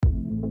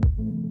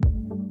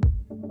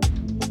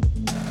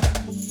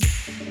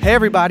Hey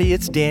everybody,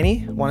 it's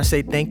Danny. I want to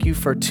say thank you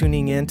for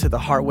tuning in to the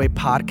Heartway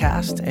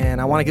podcast,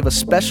 and I want to give a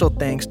special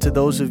thanks to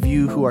those of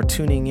you who are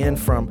tuning in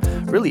from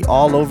really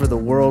all over the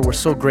world. We're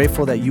so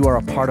grateful that you are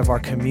a part of our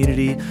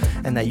community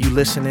and that you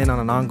listen in on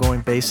an ongoing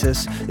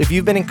basis. If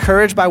you've been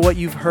encouraged by what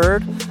you've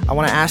heard, I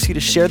want to ask you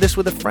to share this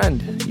with a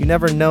friend. You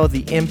never know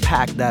the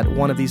impact that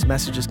one of these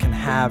messages can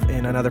have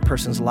in another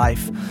person's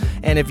life.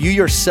 And if you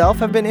yourself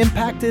have been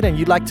impacted and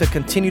you'd like to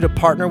continue to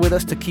partner with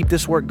us to keep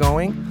this work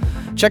going,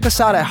 check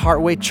us out at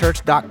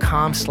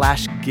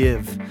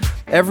heartwaychurch.com/give.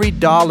 Every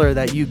dollar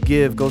that you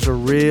give goes a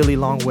really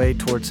long way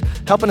towards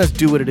helping us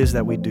do what it is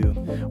that we do.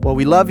 Well,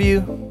 we love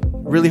you.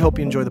 Really hope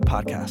you enjoy the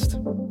podcast.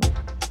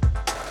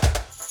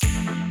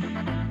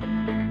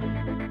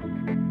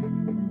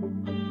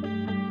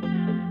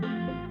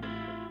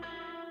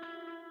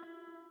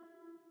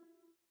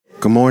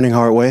 Good morning,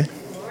 Heartway.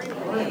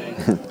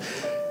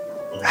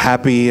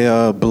 Happy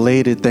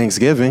belated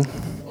Thanksgiving.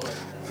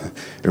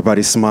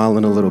 Everybody's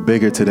smiling a little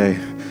bigger today.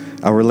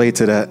 I relate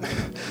to that.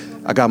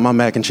 I got my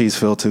mac and cheese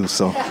filled too,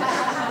 so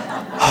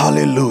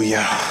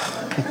hallelujah.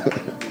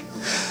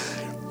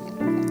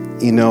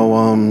 You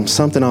know,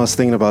 something I was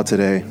thinking about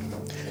today,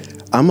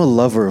 I'm a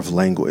lover of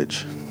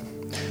language.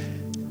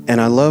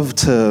 And I love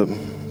to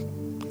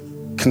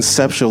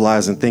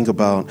conceptualize and think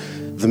about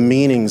the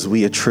meanings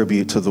we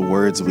attribute to the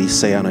words we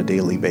say on a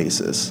daily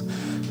basis.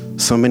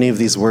 So many of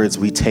these words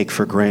we take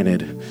for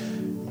granted,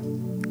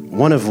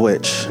 one of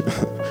which,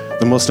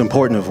 the most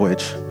important of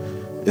which,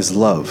 is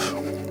love.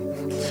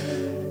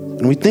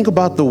 And we think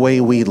about the way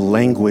we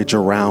language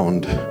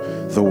around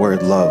the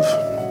word love.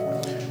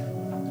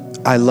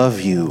 I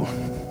love you.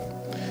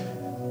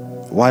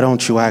 Why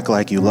don't you act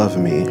like you love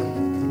me?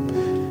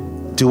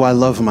 Do I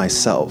love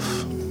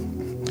myself?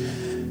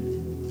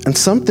 And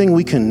something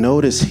we can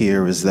notice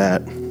here is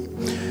that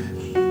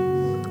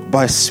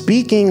by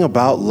speaking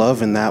about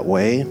love in that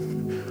way,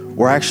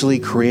 we're actually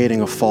creating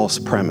a false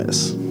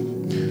premise.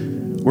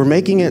 We're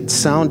making it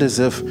sound as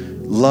if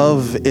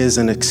love is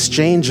an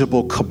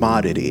exchangeable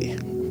commodity,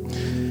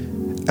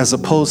 as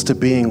opposed to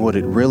being what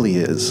it really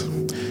is,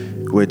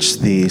 which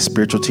the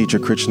spiritual teacher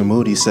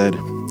Krishnamurti said,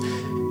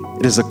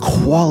 it is a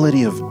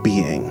quality of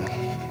being.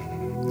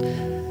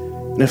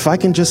 And if I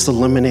can just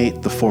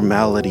eliminate the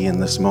formality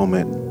in this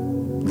moment,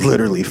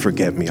 literally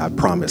forget me, I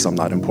promise I'm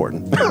not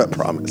important, I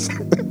promise.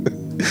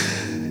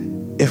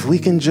 If we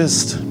can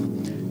just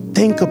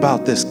think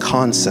about this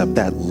concept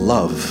that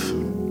love,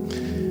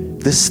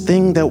 this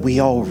thing that we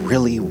all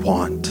really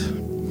want,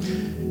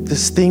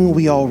 this thing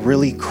we all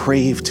really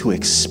crave to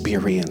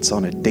experience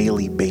on a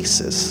daily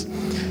basis,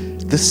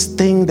 this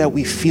thing that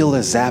we feel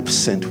is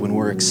absent when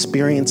we're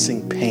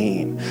experiencing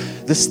pain,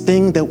 this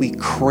thing that we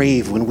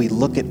crave when we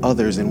look at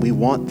others and we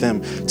want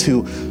them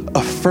to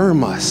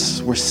affirm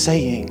us, we're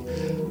saying,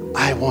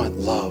 I want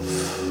love.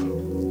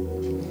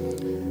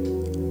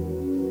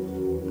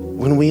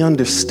 When we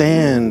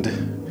understand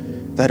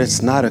that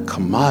it's not a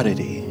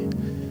commodity,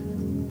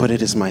 but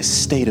it is my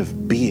state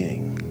of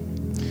being.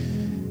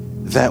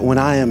 That when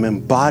I am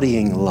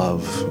embodying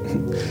love,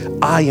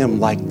 I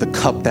am like the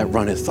cup that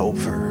runneth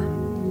over.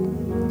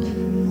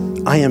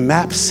 I am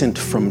absent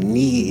from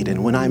need,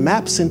 and when I'm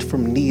absent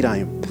from need, I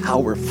am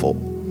powerful.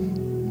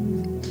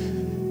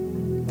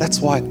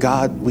 That's why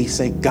we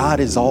say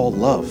God is all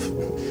love.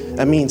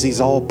 That means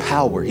he's all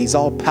power. He's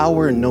all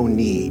power and no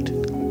need.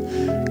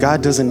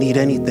 God doesn't need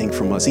anything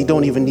from us. He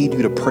don't even need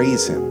you to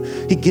praise him.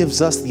 He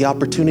gives us the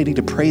opportunity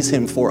to praise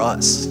him for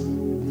us.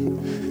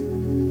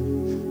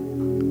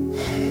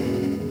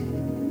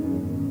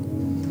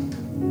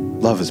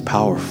 Love is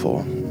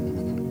powerful.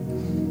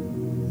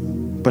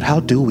 But how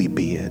do we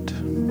be it?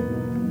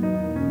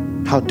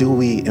 How do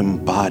we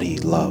embody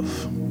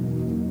love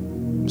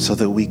so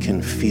that we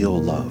can feel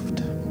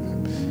loved,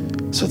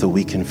 so that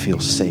we can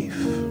feel safe,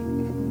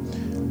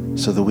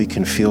 so that we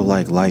can feel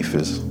like life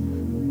is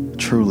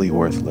truly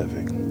worth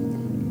living?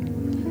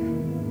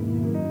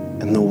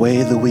 And the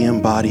way that we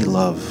embody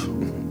love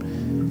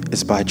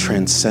is by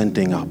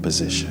transcending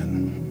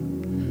opposition,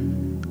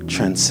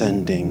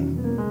 transcending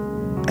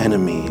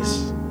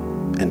enemies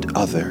and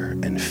other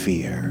and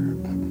fear.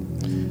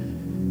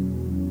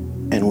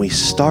 And we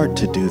start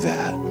to do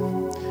that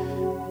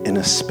in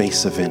a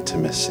space of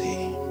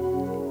intimacy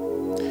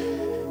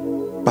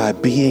by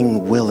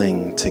being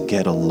willing to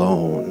get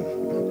alone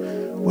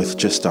with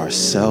just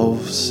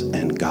ourselves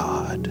and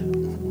God.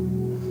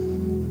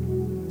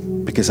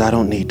 Because I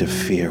don't need to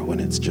fear when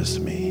it's just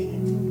me.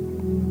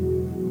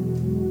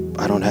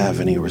 I don't have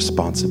any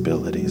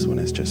responsibilities when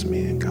it's just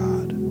me and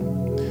God.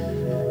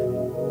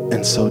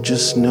 And so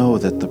just know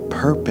that the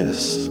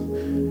purpose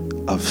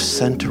of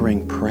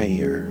centering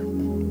prayer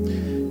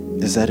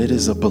is that it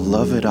is a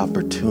beloved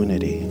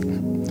opportunity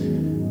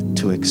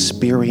to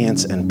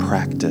experience and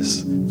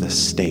practice the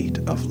state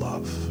of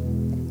love.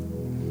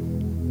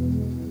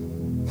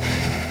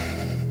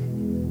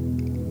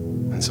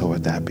 And so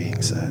with that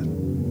being said,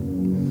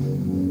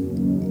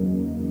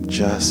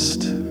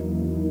 just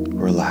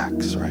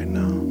relax right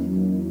now.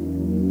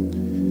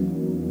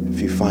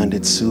 If you find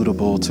it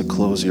suitable to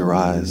close your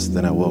eyes,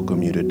 then I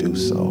welcome you to do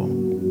so.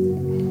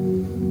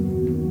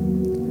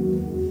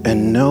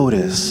 and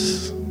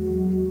notice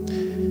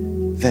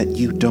that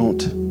you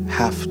don't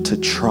have to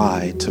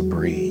try to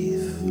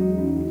breathe.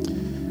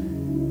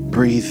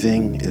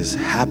 Breathing is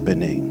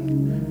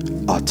happening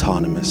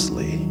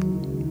autonomously.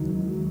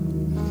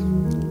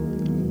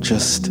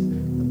 Just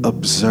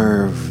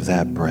observe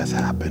that breath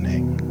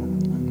happening.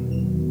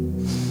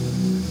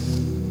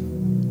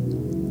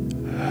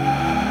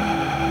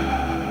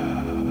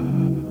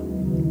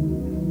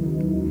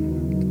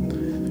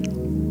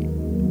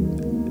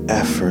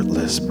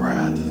 Effortless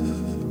breath.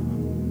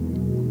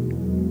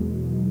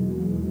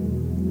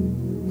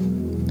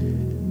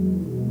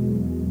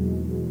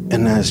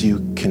 And as you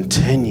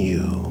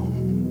continue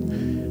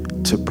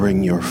to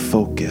bring your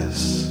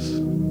focus,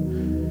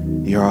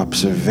 your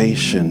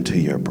observation to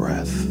your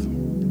breath,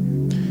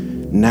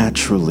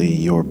 naturally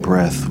your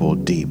breath will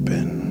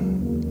deepen.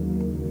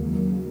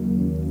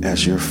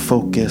 As your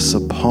focus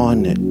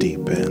upon it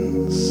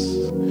deepens,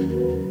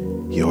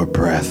 your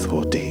breath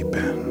will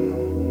deepen.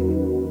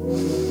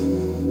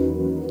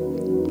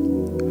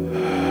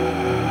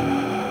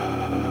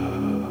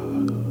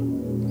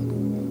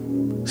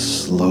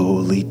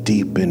 Slowly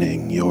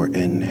deepening your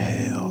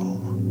inhale,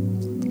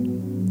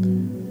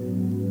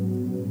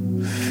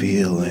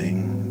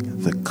 feeling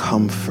the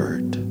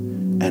comfort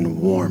and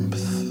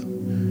warmth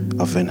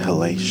of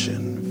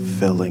inhalation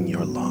filling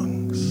your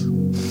lungs.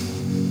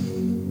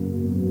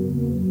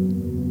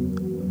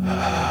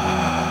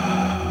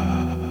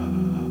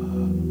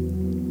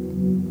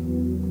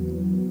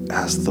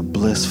 As the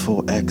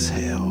blissful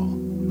exhale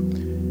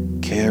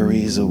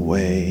carries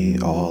away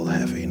all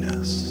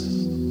heaviness.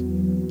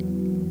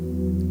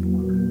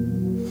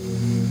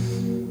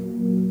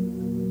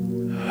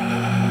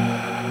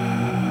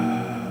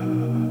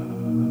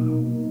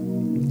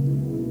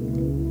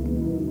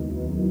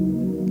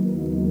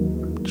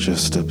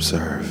 Just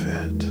observe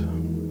it.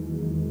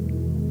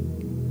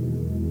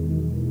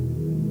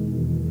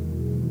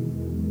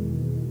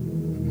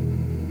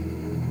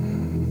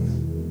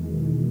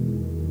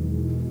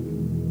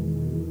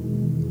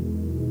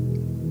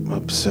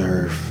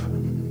 Observe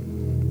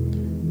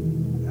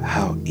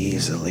how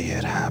easily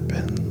it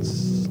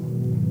happens.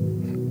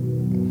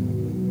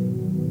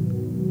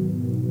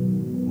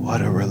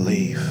 What a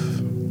relief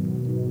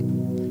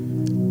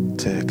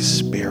to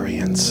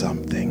experience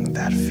something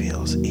that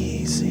feels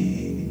easy.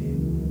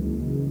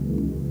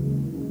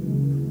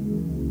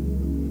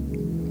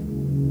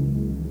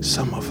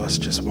 Some of us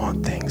just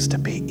want things to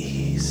be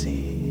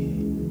easy.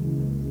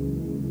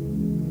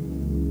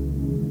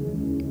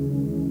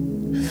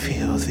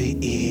 Feel the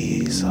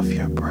ease of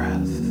your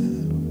breath.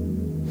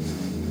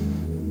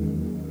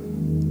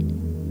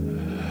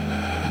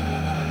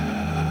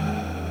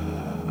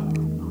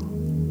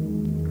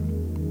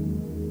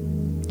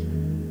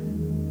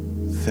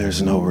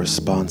 There's no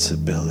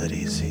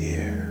responsibilities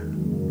here.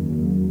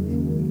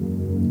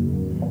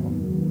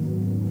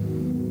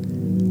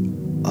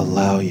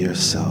 Allow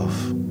yourself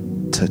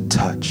to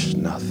touch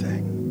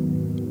nothing,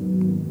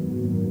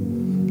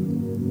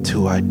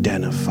 to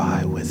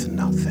identify with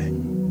nothing.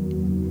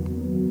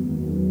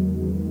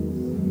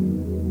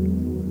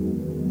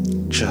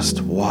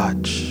 Just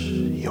watch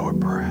your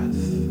breath.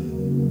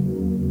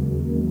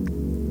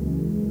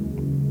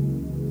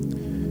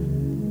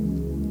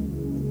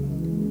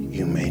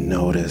 You may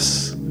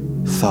notice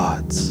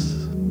thoughts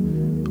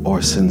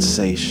or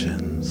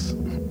sensations.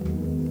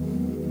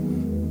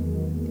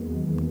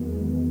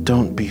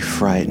 Don't be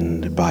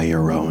frightened by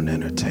your own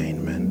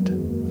entertainment.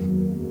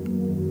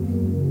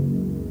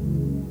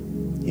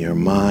 Your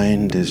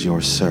mind is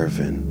your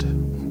servant,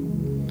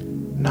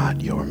 not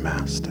your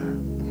master.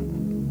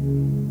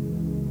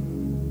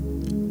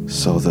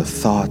 So the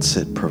thoughts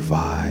it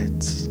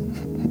provides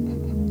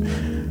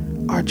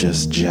are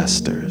just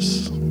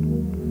jesters.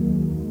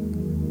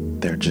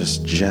 They're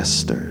just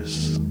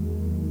jesters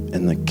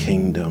in the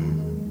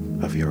kingdom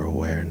of your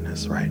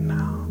awareness right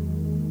now.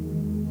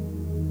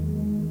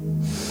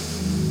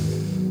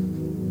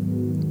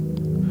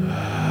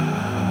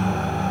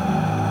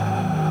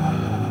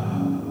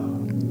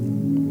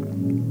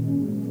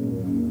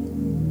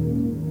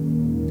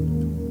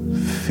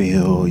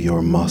 Feel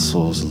your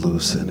muscles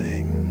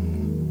loosening,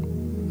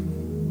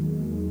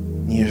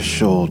 your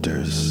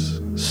shoulders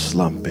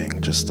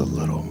slumping just a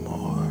little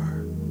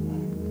more,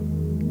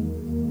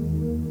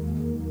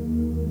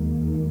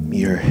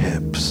 your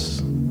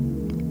hips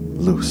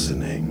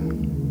loosening.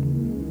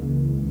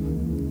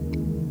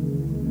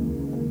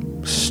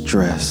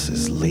 Stress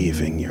is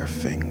leaving your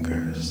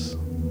fingers.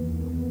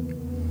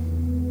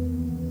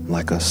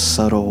 Like a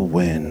subtle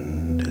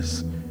wind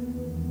is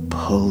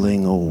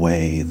pulling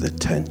away the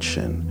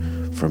tension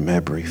from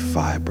every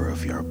fiber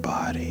of your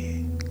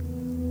body.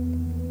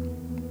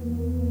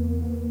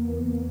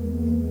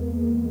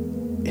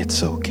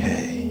 It's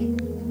okay.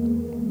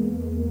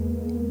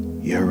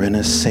 You're in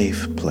a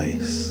safe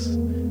place.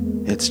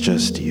 It's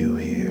just you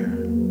here.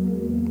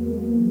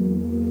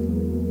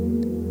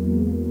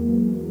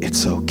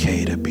 It's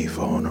okay to be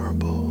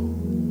vulnerable.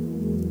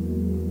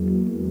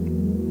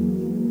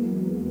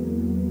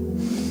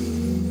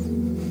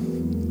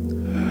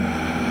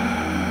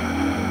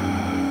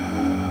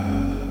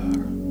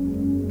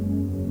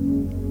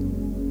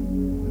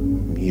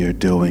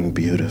 flowing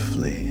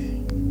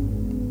beautifully.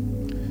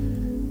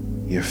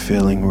 You're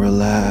feeling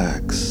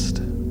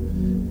relaxed.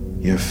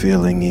 You're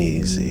feeling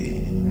easy.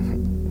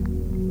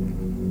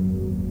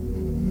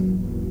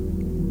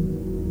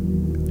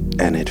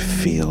 And it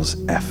feels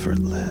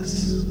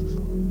effortless.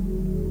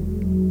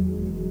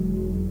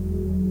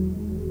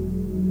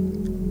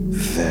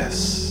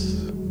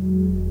 This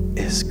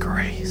is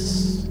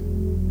grace.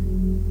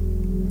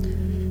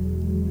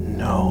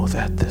 Know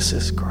that this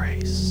is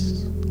grace.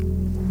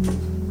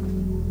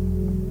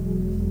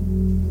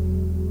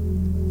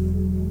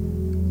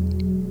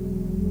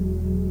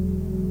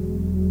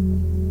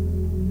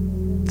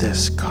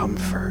 This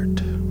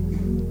comfort,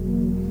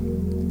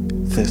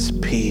 this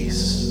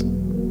peace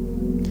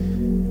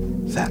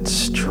that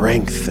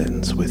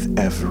strengthens with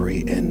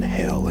every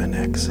inhale and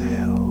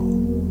exhale.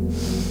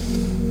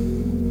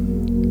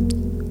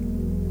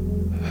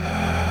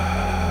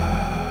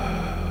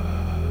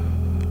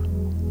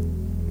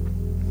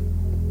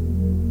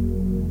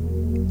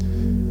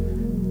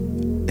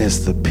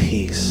 Is the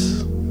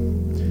peace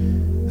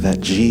that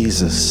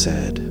Jesus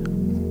said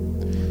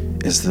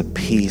is the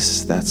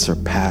peace that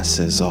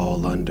surpasses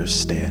all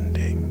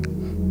understanding.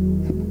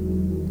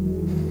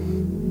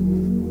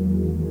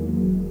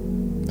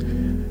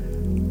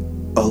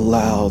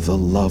 Allow the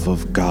love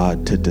of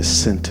God to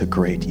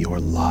disintegrate your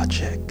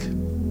logic,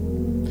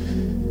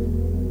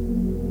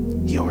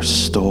 your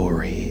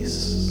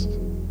stories,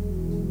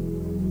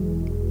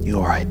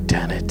 your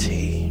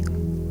identity.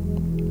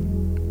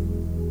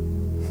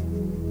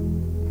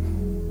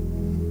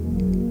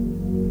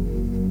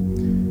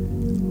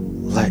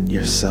 Let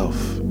yourself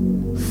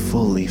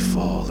fully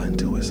fall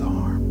into his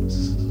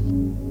arms.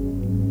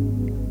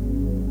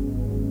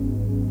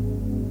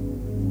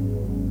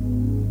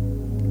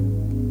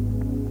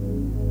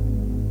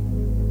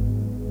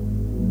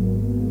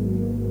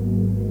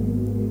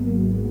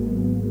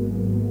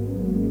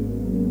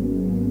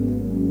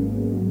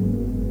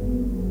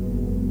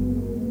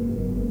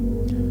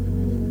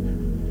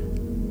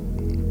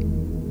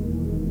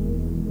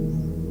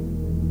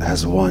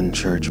 As one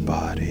church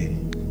body,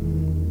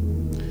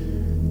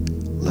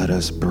 let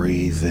us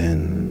breathe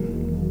in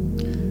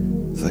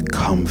the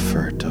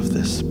comfort of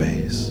this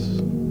space.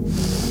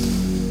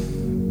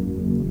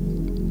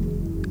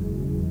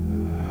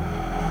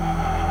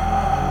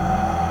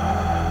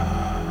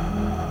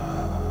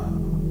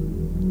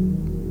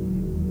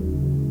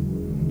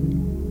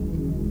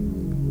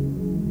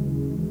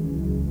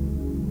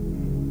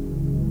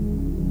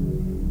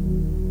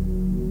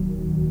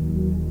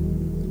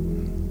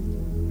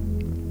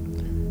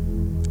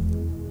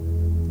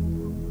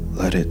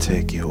 Let it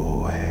take you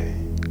away.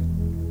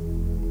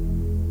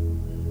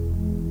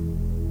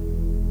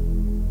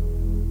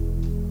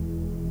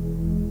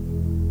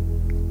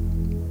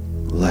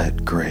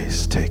 Let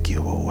grace take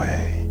you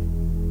away.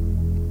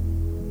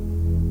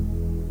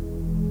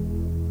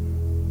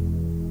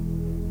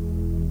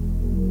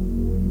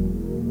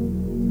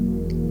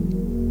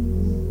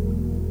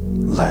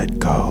 Let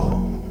go.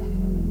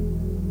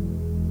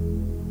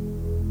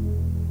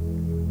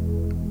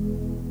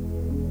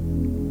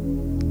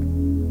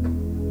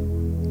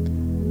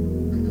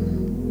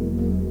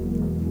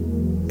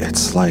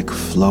 It's like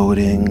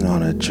floating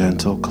on a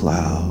gentle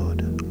cloud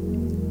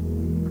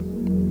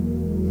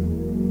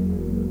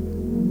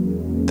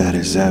that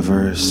is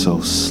ever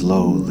so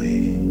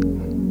slowly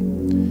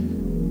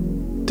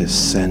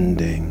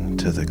descending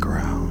to the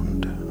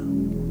ground.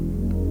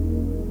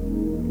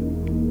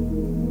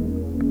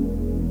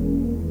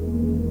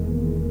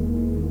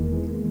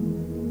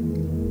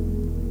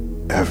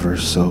 Ever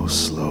so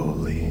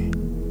slowly,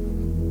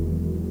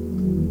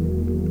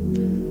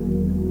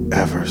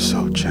 ever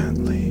so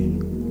gently.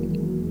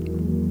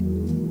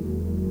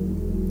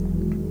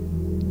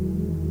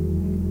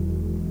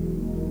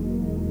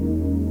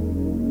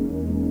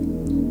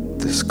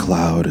 This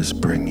cloud is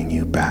bringing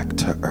you back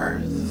to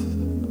earth.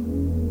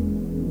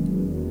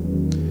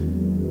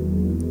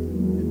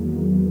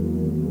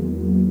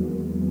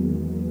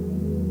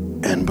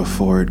 And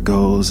before it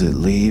goes, it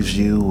leaves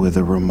you with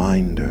a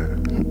reminder.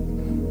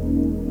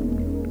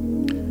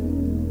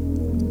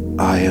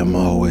 I am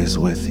always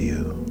with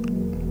you.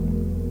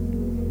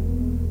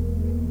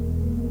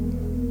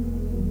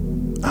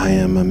 I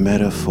am a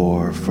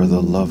metaphor for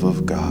the love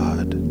of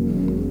God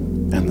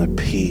and the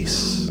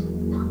peace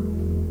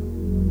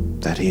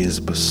that he has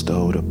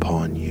bestowed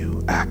upon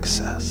you.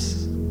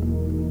 Access.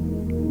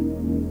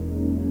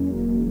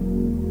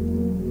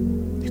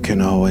 You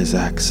can always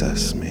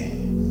access me.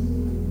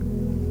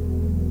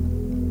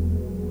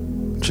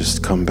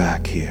 Just come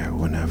back here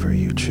whenever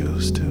you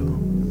choose to.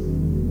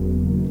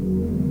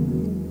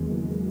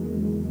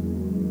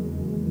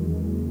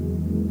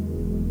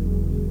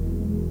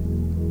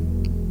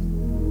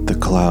 The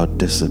cloud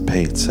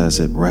dissipates as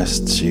it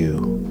rests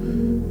you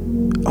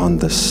on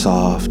the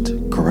soft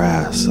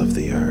grass of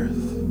the earth.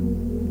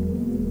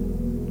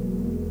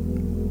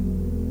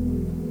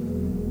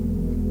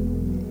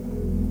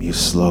 You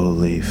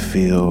slowly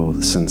feel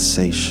the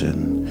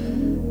sensation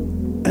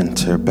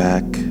enter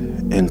back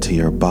into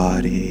your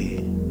body,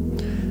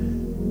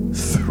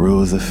 through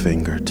through the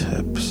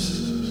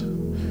fingertips,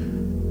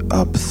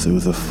 up through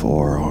the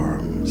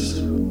forearms,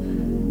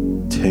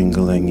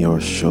 tingling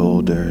your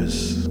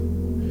shoulders,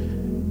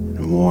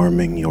 and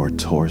warming your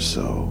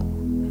torso,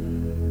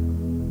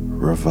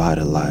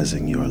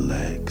 revitalizing your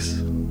legs.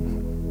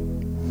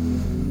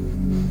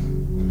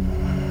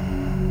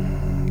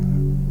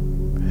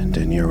 And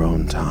in your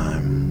own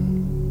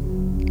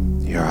time,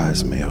 your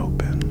eyes may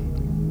open.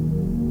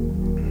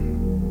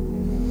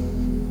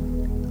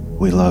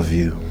 We love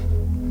you,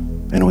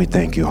 and we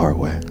thank you,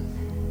 Heartway.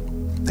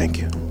 Thank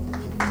you.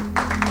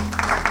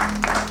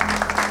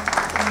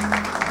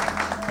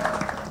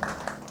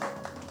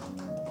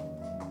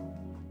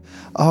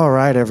 All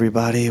right,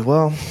 everybody.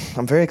 Well,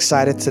 I'm very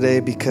excited today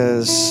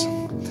because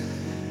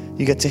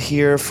you get to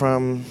hear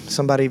from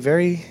somebody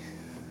very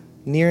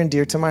near and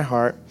dear to my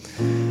heart.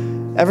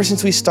 Ever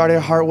since we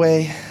started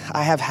Heartway,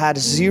 I have had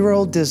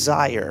zero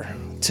desire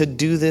to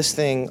do this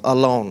thing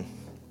alone.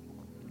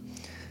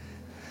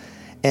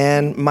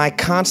 And my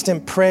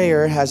constant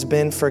prayer has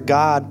been for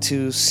God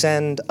to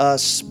send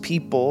us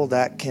people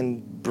that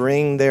can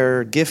bring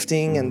their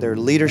gifting and their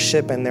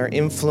leadership and their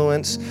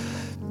influence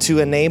to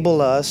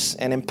enable us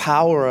and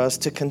empower us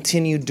to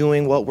continue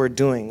doing what we're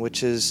doing,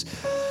 which is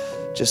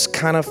just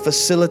kind of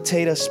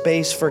facilitate a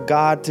space for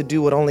God to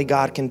do what only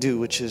God can do,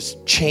 which is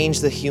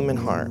change the human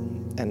heart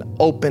and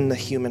open the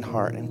human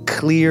heart and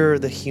clear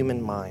the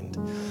human mind.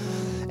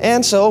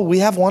 And so we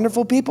have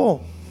wonderful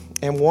people.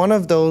 And one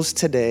of those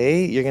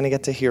today, you're going to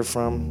get to hear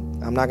from.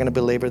 I'm not going to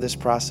belabor this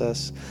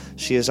process.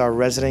 She is our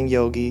resident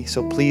yogi.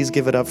 So please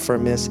give it up for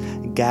Miss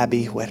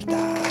Gabby Huerta.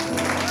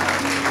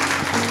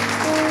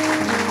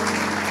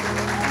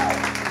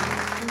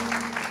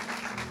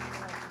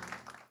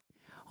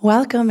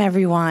 Welcome,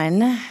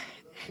 everyone.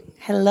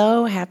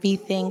 Hello, happy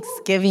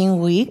Thanksgiving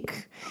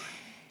week.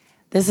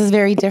 This is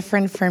very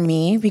different for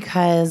me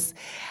because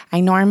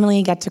I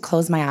normally get to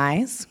close my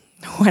eyes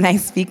when I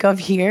speak up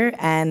here,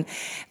 and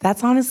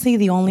that's honestly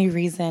the only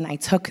reason I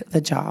took the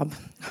job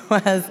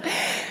was,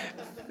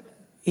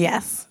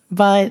 yes,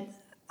 but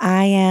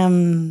I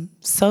am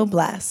so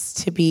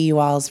blessed to be you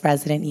all's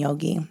resident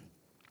yogi.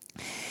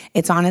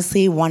 It's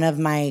honestly one of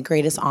my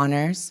greatest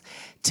honors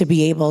to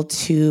be able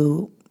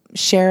to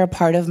share a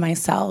part of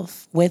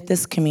myself with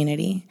this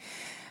community.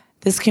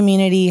 This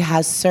community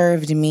has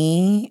served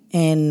me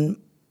in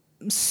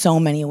so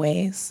many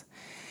ways.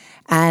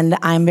 And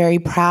I'm very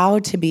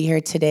proud to be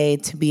here today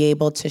to be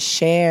able to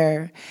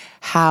share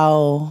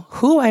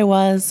who I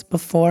was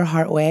before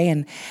Heartway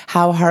and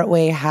how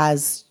Heartway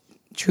has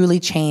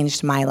truly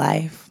changed my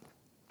life.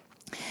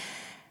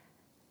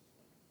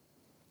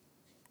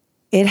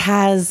 It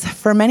has,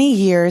 for many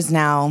years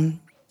now,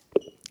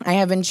 I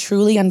have been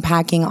truly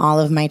unpacking all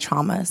of my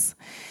traumas.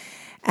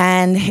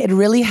 And it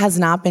really has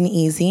not been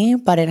easy,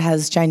 but it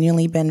has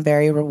genuinely been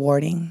very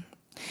rewarding.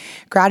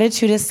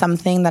 Gratitude is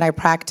something that I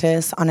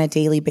practice on a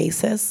daily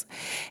basis.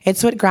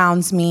 It's what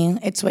grounds me.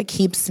 It's what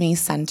keeps me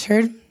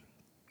centered.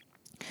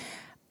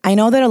 I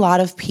know that a lot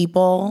of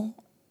people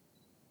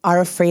are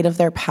afraid of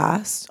their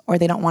past or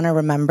they don't want to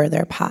remember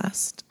their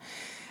past.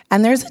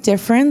 And there's a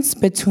difference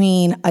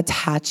between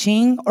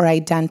attaching or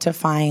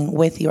identifying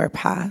with your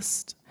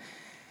past.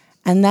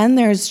 And then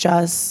there's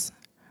just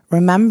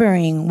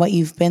remembering what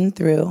you've been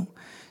through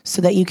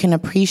so that you can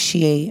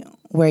appreciate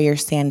where you're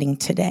standing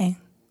today.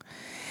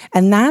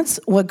 And that's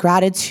what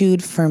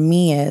gratitude for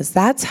me is.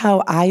 That's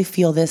how I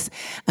feel this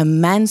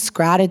immense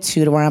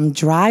gratitude where I'm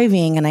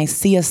driving and I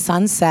see a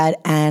sunset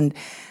and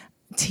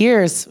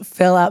tears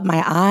fill up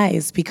my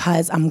eyes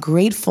because I'm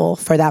grateful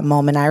for that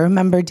moment. I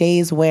remember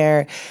days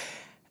where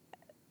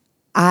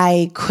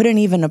I couldn't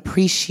even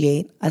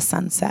appreciate a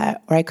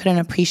sunset or I couldn't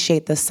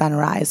appreciate the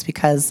sunrise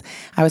because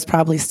I was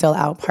probably still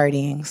out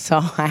partying, so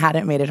I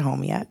hadn't made it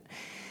home yet.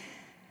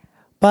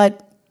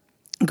 But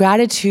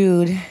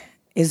gratitude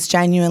is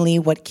genuinely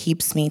what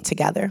keeps me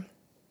together.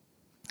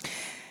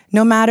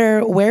 No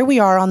matter where we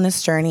are on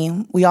this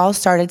journey, we all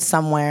started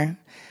somewhere,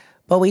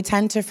 but we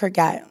tend to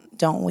forget,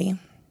 don't we?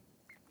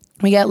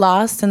 We get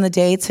lost in the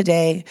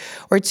day-to-day.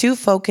 We're too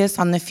focused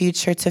on the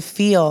future to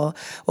feel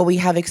what we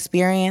have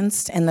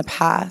experienced in the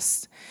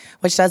past,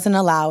 which doesn't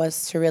allow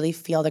us to really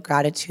feel the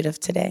gratitude of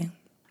today.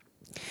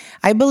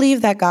 I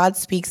believe that God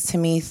speaks to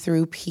me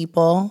through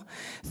people,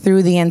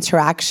 through the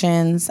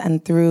interactions,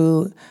 and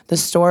through the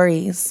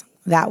stories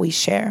that we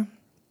share.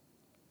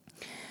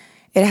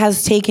 It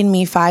has taken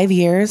me 5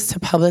 years to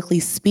publicly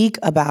speak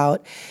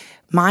about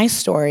my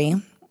story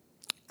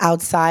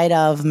outside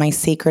of my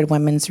sacred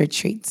women's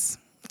retreats.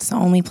 It's the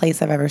only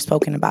place I've ever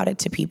spoken about it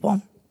to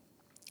people.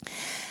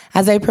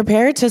 As I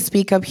prepared to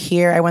speak up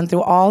here, I went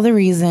through all the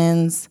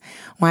reasons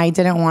why I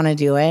didn't want to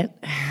do it,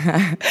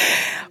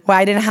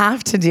 why I didn't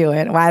have to do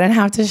it, why I didn't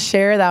have to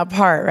share that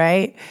part,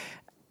 right?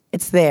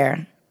 It's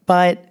there.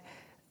 But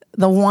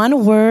the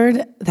one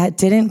word that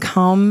didn't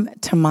come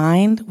to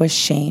mind was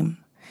shame.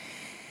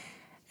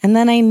 And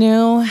then I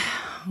knew,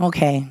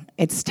 okay,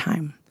 it's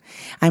time.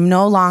 I'm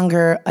no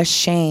longer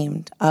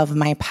ashamed of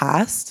my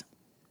past,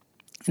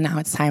 and now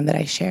it's time that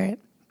I share it.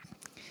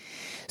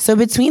 So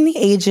between the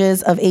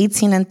ages of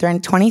 18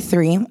 and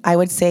 23, I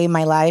would say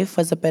my life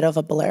was a bit of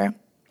a blur.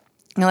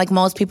 And like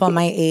most people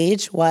my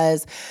age,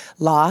 was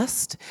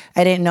lost.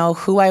 I didn't know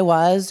who I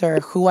was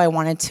or who I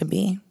wanted to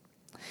be.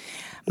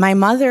 My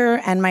mother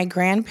and my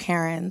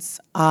grandparents,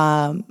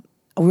 I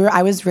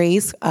was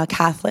raised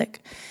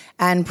Catholic,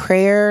 and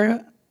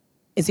prayer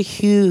is a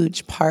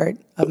huge part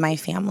of my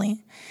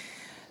family.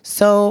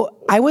 So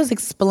I was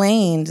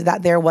explained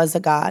that there was a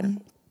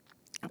God,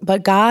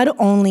 but God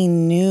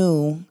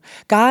knew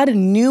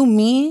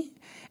me,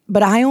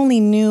 but I only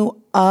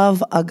knew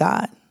of a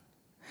God.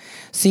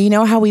 So you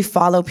know how we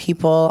follow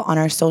people on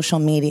our social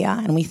media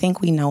and we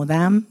think we know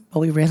them, but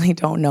we really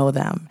don't know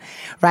them,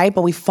 right?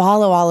 But we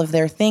follow all of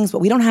their things, but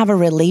we don't have a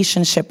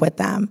relationship with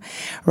them,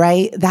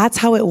 right? That's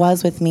how it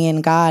was with me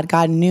and God.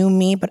 God knew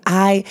me, but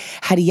I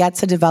had yet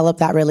to develop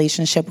that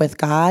relationship with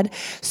God.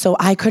 So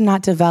I could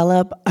not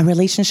develop a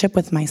relationship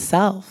with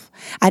myself.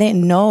 I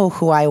didn't know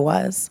who I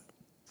was.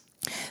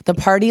 The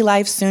party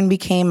life soon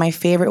became my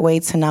favorite way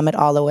to numb it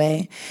all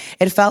away.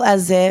 It felt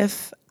as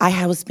if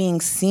I was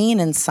being seen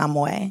in some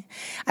way.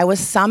 I was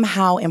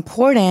somehow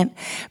important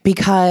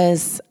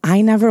because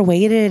I never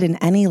waited in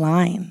any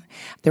line.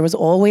 There was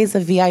always a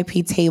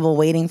VIP table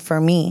waiting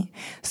for me.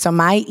 So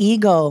my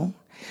ego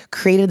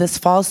created this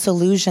false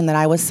illusion that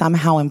I was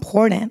somehow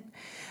important.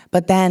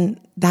 But then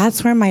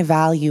that's where my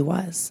value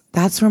was.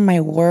 That's where my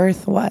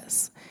worth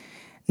was,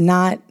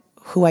 not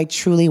who I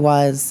truly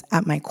was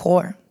at my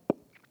core.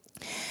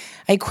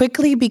 I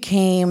quickly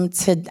became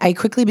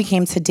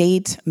to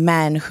date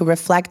men who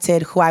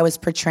reflected who I was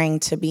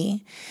portraying to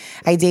be.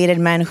 I dated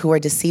men who were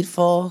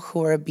deceitful, who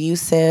were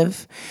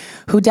abusive,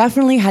 who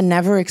definitely had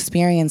never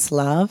experienced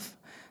love.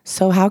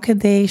 So how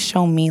could they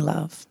show me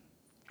love?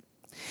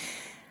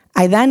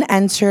 I then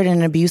entered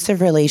an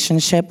abusive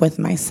relationship with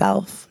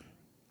myself.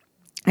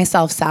 I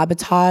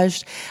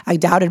self-sabotaged. I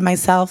doubted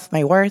myself,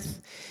 my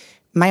worth,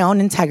 my own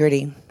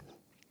integrity.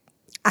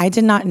 I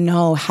did not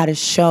know how to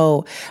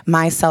show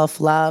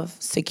myself love,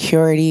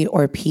 security,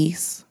 or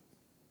peace.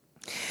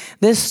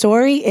 This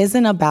story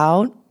isn't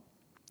about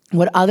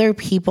what other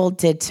people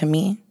did to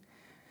me.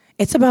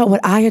 It's about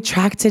what I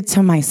attracted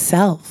to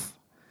myself.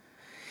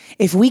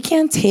 If we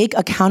can't take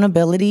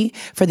accountability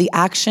for the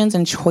actions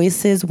and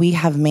choices we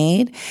have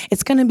made,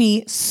 it's going to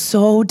be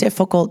so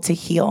difficult to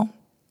heal.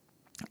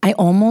 I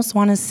almost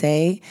want to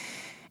say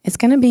it's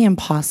going to be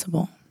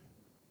impossible.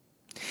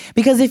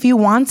 Because if you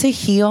want to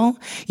heal,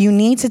 you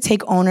need to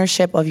take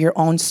ownership of your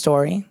own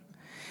story.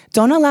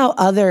 Don't allow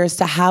others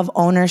to have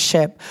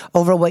ownership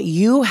over what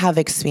you have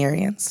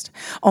experienced.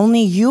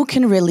 Only you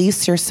can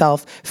release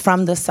yourself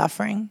from the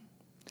suffering.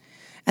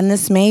 And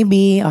this may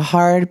be a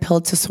hard pill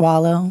to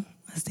swallow,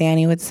 as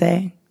Danny would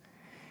say.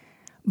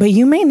 But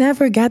you may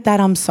never get that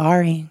I'm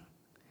sorry.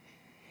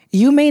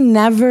 You may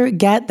never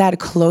get that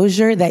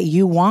closure that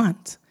you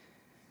want.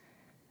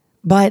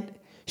 But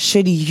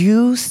should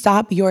you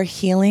stop your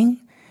healing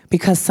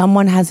because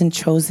someone hasn't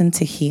chosen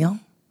to heal?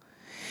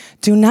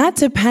 Do not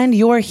depend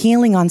your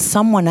healing on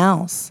someone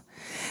else.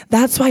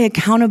 That's why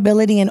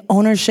accountability and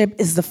ownership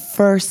is the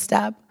first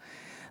step,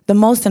 the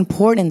most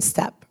important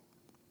step.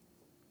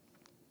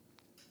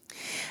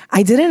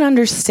 I didn't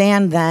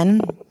understand then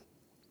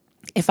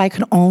if I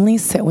could only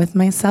sit with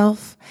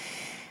myself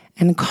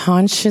and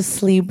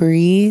consciously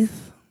breathe,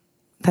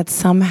 that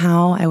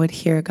somehow I would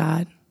hear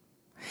God.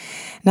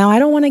 Now, I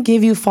don't want to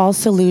give you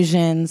false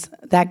illusions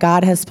that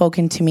God has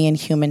spoken to me in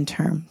human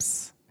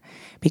terms,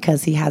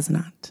 because he has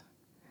not.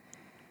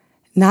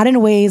 Not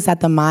in ways that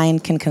the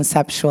mind can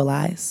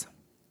conceptualize.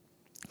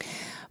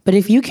 But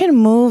if you can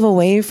move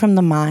away from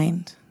the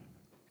mind,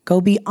 go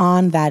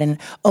beyond that and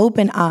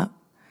open up,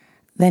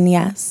 then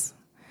yes,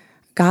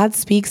 God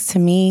speaks to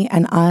me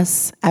and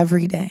us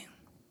every day.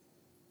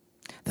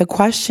 The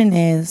question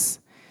is,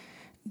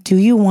 do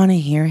you want to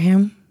hear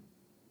him?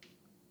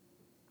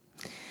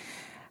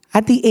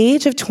 At the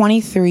age of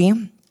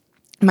 23,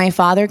 my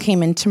father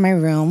came into my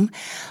room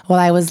while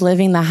I was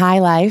living the high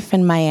life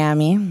in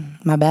Miami,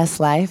 my best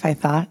life, I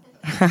thought.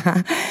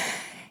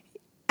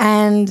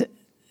 And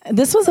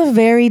this was a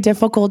very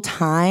difficult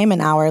time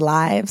in our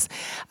lives.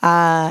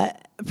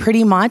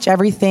 Pretty much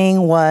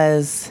everything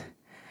was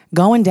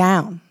going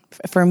down.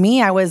 For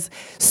me, I was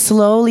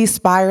slowly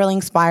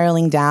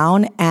spiraling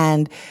down,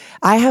 and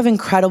I have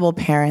incredible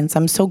parents.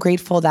 I'm so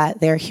grateful that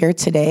they're here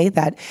today,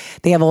 that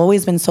they have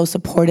always been so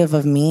supportive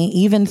of me,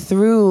 even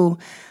through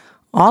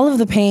all of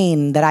the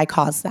pain that I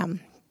caused them.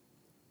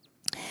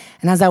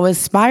 And as I was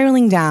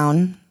spiraling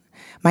down,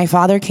 my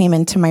father came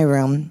into my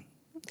room,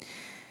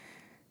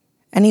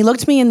 and he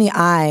looked me in the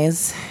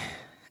eyes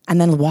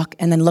and then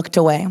looked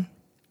away.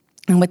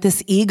 And with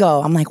this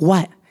ego, I'm like,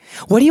 what?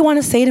 What do you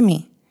want to say to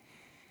me?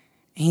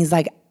 And he's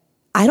like,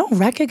 I don't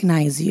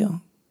recognize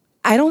you.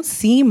 I don't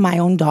see my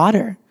own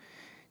daughter.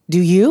 Do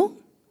you?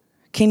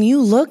 Can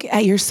you look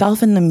at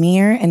yourself in the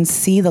mirror and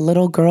see the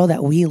little girl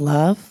that we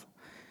love?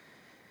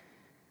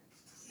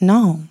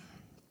 No,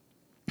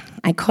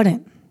 I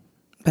couldn't.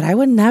 But I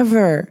would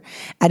never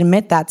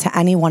admit that to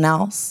anyone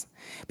else,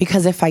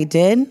 because if I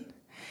did,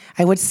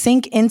 I would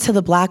sink into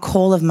the black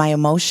hole of my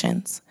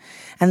emotions.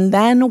 And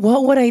then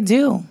what would I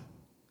do?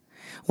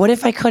 What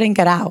if I couldn't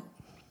get out?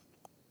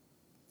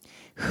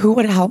 Who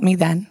would help me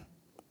then?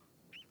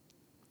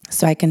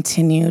 So I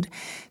continued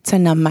to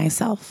numb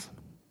myself.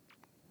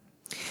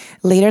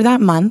 Later that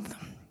month,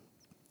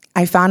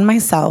 I found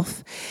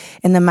myself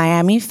in the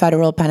Miami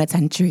Federal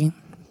Penitentiary.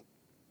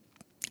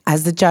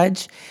 As the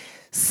judge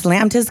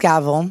slammed his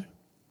gavel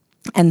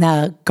and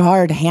the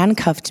guard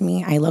handcuffed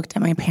me, I looked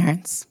at my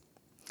parents.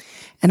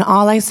 And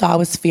all I saw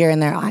was fear in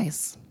their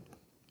eyes.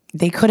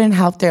 They couldn't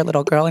help their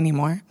little girl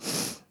anymore.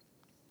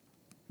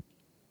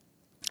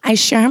 I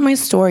share my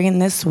story in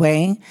this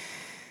way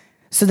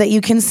so that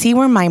you can see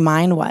where my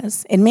mind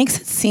was. It makes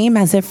it seem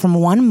as if from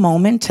one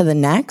moment to the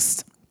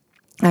next,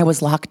 I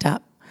was locked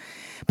up.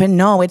 But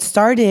no, it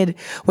started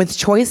with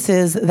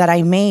choices that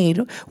I made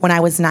when I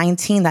was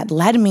 19 that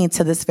led me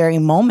to this very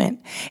moment.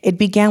 It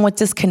began with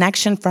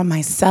disconnection from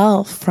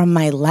myself, from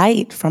my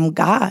light, from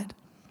God.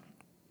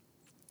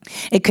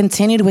 It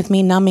continued with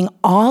me numbing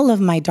all of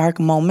my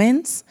dark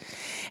moments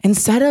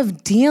instead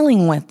of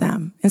dealing with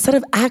them, instead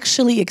of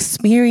actually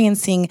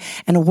experiencing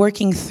and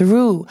working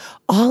through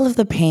all of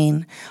the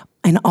pain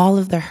and all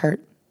of the hurt.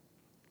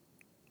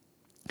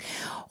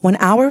 When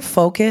our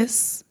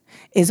focus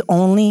is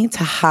only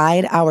to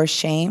hide our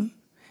shame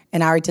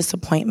and our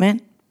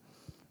disappointment,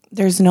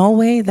 there's no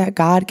way that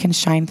God can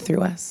shine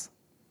through us.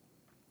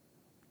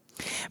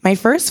 My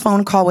first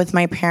phone call with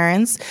my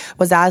parents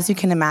was, as you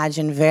can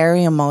imagine,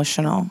 very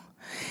emotional.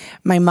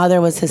 My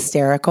mother was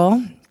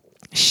hysterical.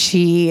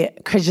 She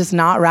could just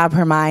not wrap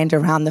her mind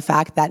around the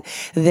fact that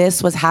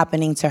this was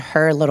happening to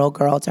her little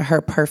girl, to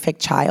her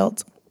perfect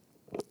child.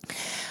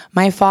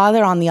 My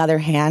father, on the other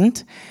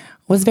hand,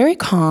 was very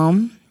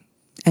calm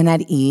and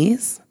at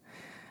ease.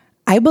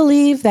 I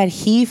believe that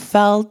he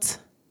felt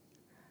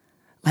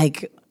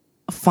like,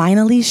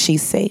 finally,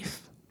 she's safe.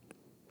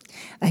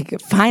 Like,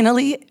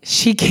 finally,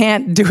 she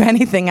can't do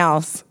anything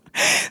else.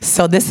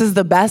 So this is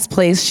the best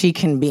place she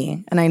can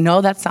be. And I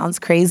know that sounds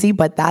crazy,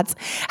 but that's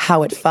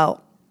how it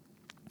felt.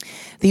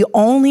 The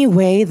only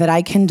way that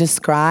I can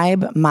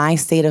describe my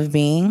state of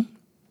being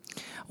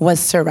was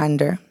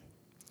surrender.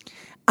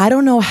 I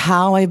don't know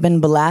how I've been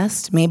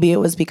blessed. Maybe it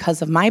was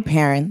because of my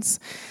parents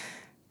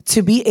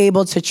to be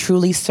able to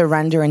truly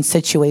surrender in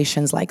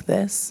situations like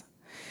this.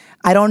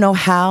 I don't know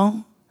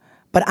how,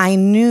 but I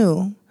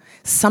knew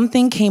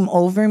something came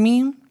over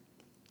me,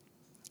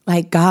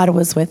 like God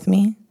was with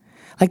me.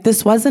 Like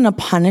this wasn't a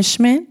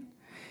punishment,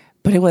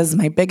 but it was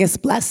my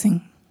biggest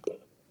blessing.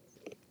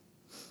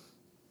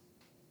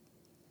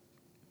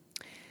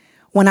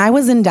 When I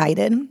was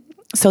indicted,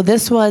 so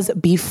this was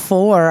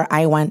before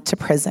I went to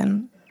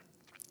prison,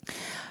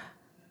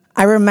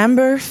 I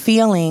remember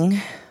feeling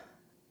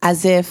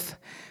as if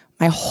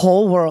my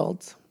whole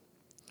world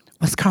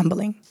was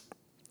crumbling.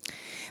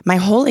 My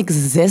whole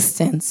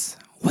existence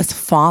was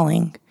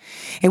falling.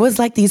 It was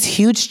like these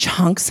huge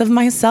chunks of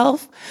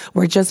myself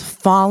were just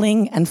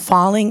falling and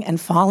falling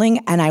and falling,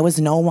 and I was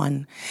no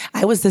one.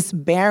 I was this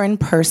barren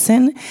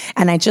person,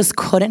 and I just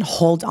couldn't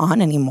hold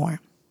on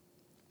anymore.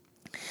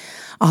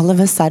 All of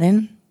a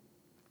sudden,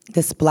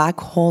 this black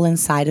hole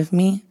inside of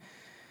me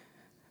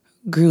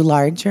grew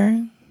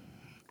larger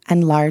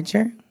and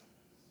larger,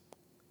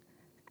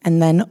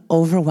 and then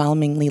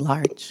overwhelmingly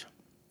large.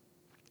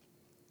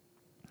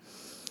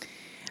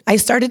 I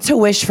started to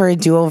wish for a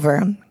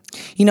do-over.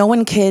 You know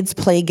when kids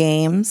play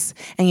games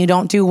and you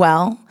don't do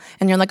well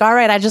and you're like, all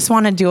right, I just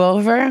want a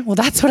do-over? Well,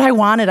 that's what I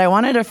wanted. I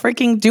wanted a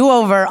freaking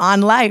do-over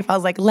on life. I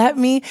was like, let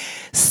me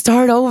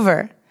start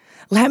over.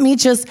 Let me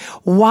just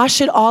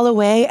wash it all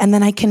away and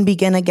then I can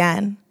begin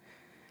again.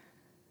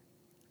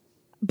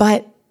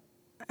 But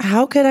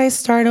how could I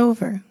start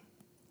over?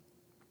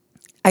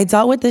 I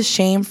dealt with this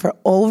shame for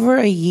over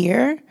a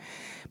year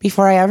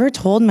before I ever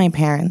told my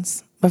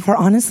parents, before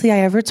honestly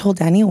I ever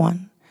told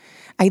anyone.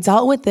 I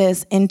dealt with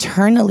this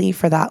internally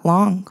for that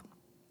long.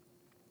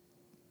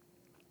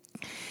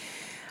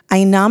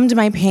 I numbed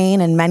my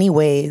pain in many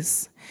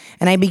ways,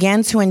 and I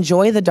began to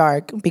enjoy the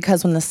dark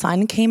because when the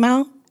sun came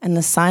out and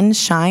the sun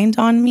shined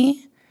on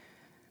me,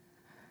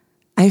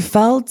 I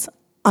felt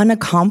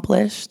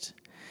unaccomplished.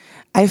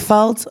 I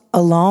felt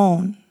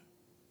alone.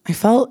 I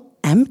felt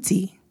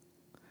empty.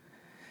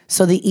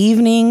 So the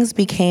evenings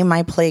became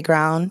my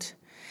playground,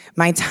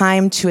 my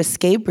time to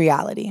escape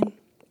reality.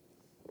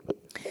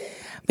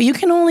 But you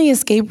can only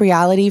escape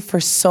reality for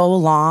so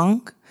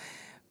long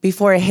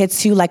before it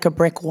hits you like a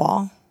brick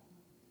wall.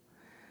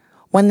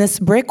 When this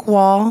brick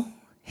wall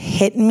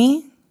hit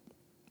me,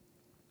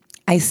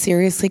 I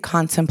seriously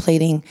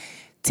contemplating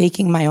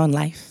taking my own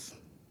life.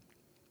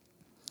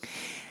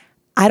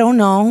 I don't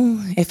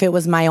know if it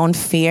was my own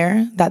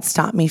fear that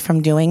stopped me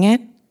from doing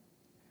it,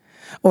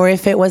 or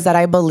if it was that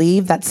I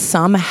believed that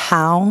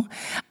somehow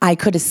I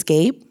could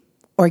escape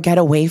or get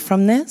away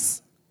from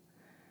this.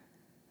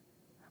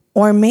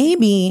 Or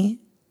maybe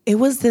it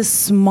was this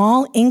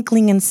small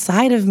inkling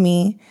inside of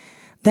me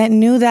that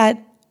knew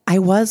that I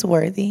was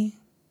worthy,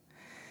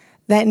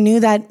 that knew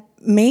that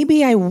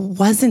maybe I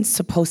wasn't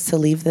supposed to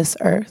leave this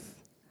earth,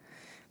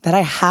 that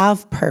I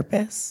have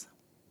purpose.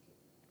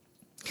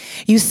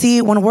 You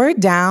see, when we're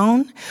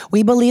down,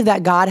 we believe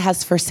that God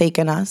has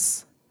forsaken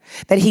us,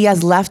 that he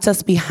has left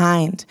us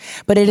behind.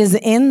 But it is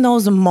in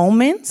those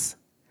moments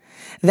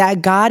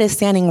that God is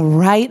standing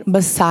right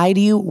beside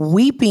you,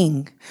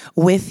 weeping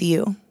with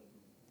you.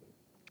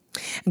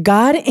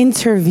 God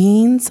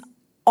intervenes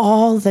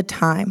all the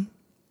time,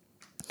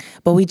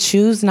 but we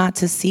choose not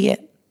to see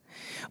it.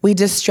 We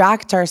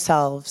distract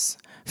ourselves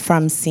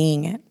from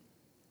seeing it.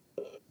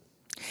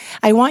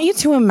 I want you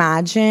to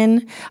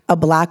imagine a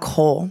black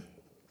hole.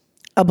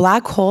 A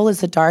black hole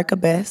is a dark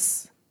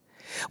abyss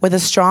with a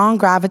strong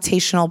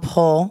gravitational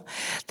pull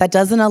that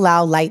doesn't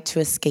allow light to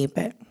escape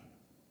it,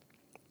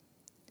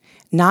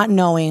 not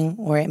knowing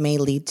where it may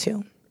lead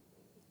to.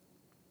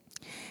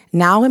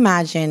 Now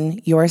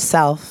imagine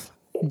yourself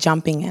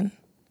jumping in.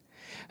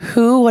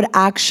 Who would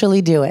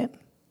actually do it?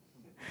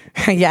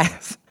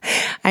 Yes,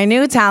 I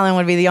knew Talon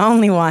would be the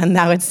only one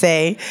that would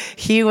say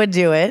he would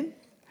do it,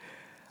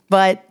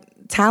 but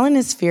Talon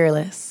is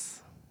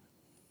fearless.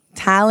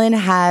 Talon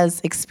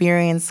has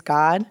experienced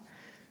God,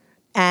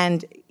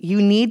 and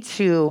you need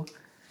to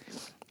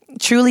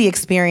truly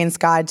experience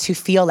God to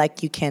feel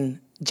like you can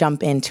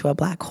jump into a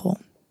black hole.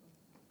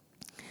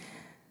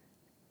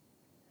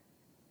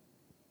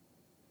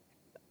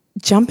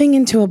 Jumping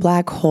into a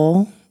black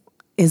hole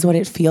is what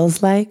it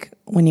feels like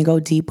when you go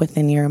deep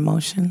within your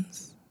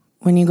emotions,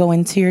 when you go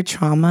into your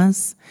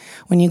traumas,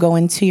 when you go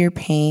into your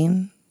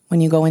pain,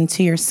 when you go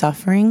into your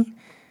suffering.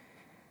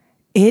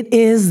 It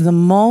is the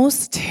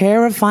most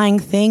terrifying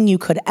thing you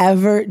could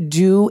ever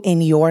do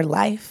in your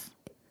life.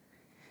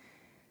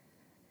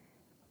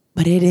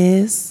 But it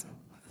is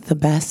the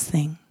best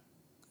thing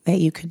that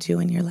you could do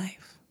in your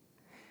life.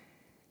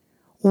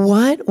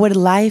 What would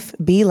life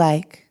be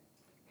like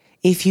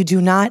if you do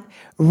not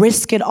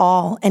risk it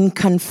all and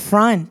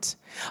confront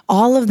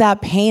all of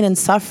that pain and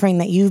suffering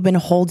that you've been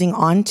holding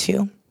on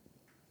to?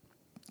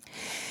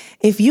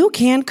 If you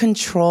can't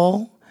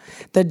confront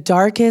the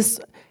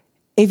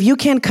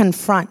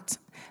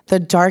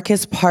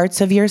darkest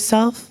parts of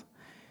yourself,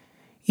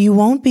 you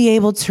won't be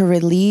able to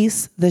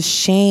release the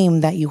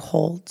shame that you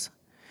hold,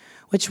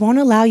 which won't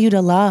allow you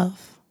to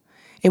love.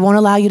 It won't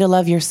allow you to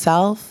love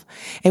yourself.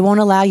 It won't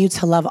allow you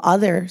to love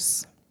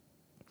others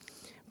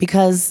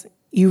because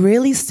you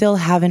really still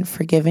haven't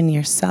forgiven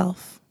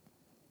yourself.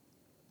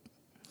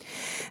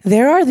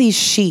 There are these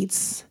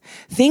sheets.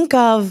 Think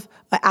of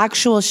an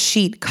actual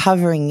sheet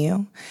covering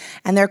you,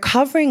 and they're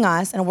covering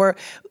us, and we're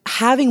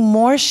having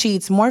more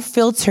sheets, more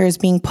filters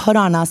being put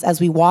on us as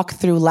we walk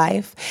through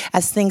life,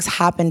 as things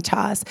happen to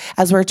us,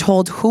 as we're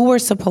told who we're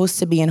supposed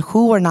to be and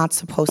who we're not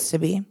supposed to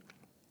be.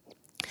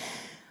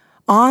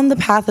 On the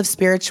path of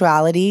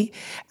spirituality,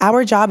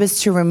 our job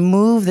is to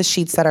remove the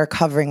sheets that are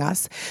covering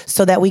us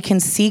so that we can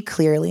see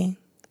clearly.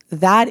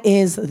 That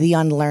is the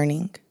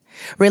unlearning.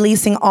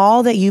 Releasing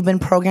all that you've been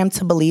programmed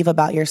to believe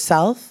about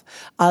yourself,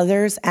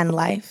 others, and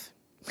life.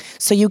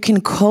 So you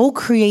can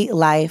co-create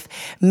life,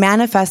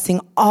 manifesting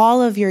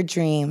all of your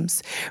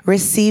dreams,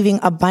 receiving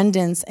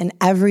abundance in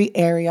every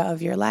area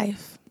of your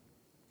life.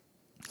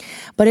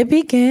 But it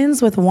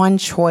begins with one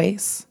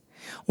choice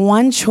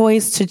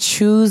to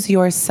choose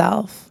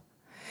yourself,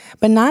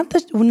 but not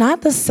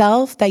the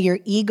self that your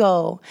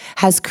ego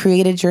has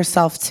created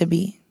yourself to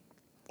be,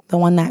 the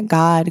one that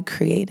God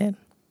created.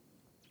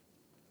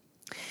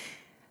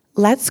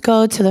 Let's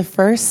go to the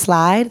first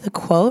slide, the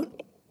quote.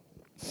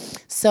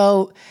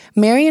 So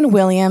Marianne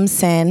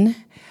Williamson,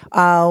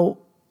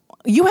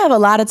 you have a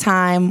lot of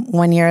time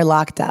when you're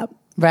locked up,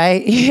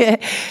 right?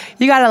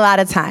 You got a lot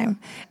of time.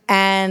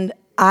 And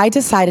I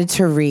decided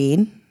to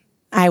read.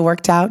 I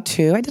worked out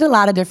too. I did a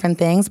lot of different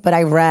things, but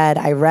I read.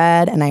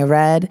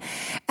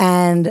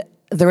 And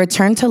The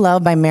Return to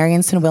Love by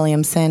Marianne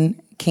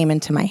Williamson came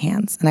into my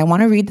hands. And I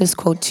want to read this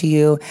quote to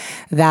you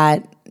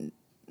that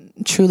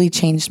truly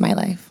changed my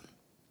life.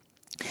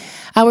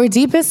 Our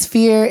deepest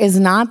fear is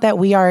not that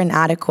we are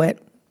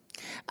inadequate.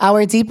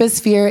 Our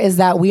deepest fear is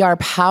that we are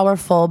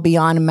powerful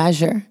beyond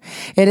measure.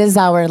 It is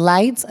our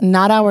light,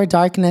 not our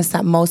darkness,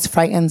 that most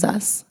frightens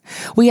us.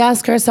 We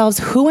ask ourselves,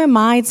 who am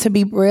I to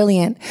be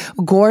brilliant,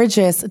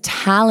 gorgeous,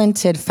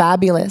 talented,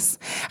 fabulous?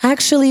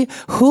 Actually,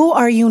 who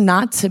are you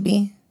not to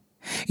be?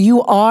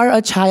 You are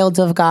a child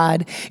of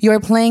God. Your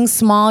playing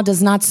small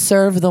does not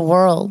serve the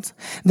world.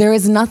 There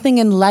is nothing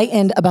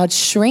enlightened about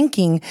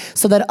shrinking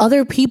so that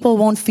other people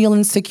won't feel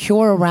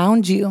insecure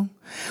around you.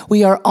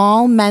 We are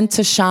all meant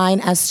to shine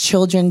as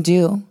children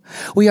do.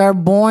 We are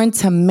born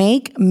to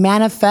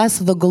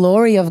manifest the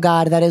glory of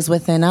God that is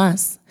within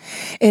us.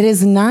 It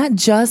is not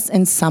just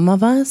in some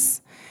of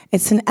us,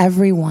 it's in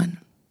everyone.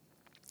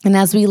 And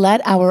as we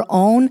let our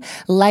own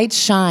light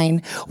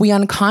shine, we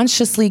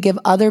unconsciously give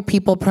other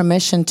people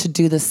permission to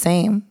do the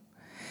same.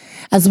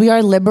 As we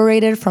are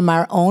liberated from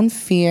our own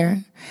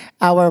fear,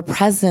 our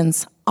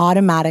presence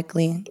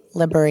automatically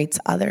liberates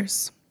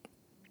others.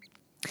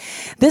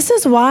 This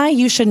is why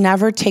you should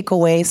never take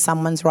away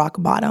someone's rock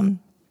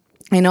bottom.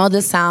 I know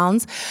this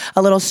sounds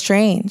a little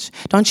strange.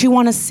 Don't you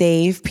want to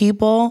save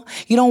people?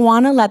 You don't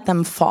want to let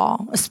them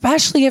fall,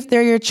 especially if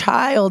they're your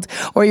child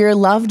or your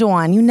loved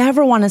one. You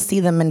never want to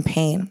see them in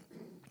pain.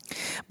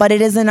 But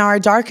it is in our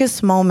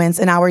darkest moments,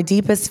 in our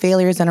deepest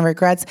failures and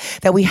regrets,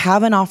 that we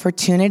have an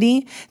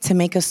opportunity to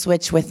make a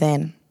switch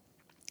within,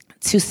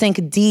 to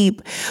sink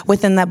deep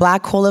within that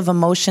black hole of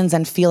emotions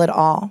and feel it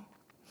all.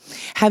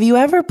 Have you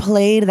ever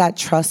played that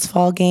trust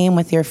fall game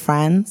with your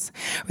friends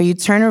where you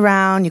turn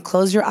around, you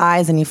close your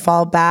eyes and you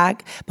fall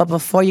back, but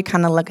before you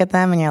kind of look at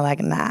them and you're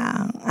like,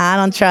 nah, I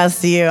don't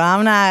trust you.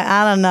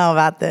 I don't know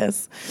about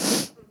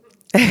this.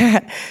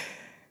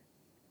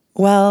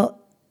 Well,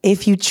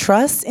 if you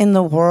trust in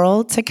the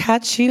world to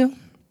catch you,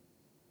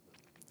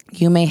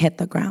 you may hit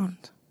the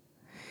ground.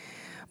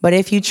 But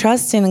if you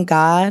trust in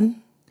God,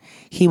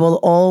 He will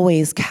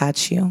always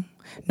catch you,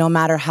 no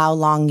matter how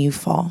long you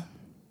fall.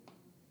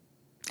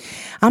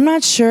 I'm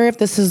not sure if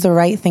this is the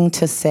right thing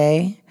to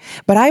say,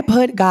 but I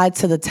put God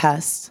to the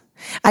test.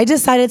 I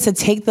decided to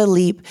take the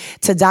leap,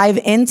 to dive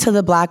into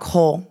the black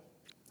hole.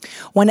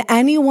 When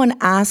anyone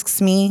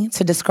asks me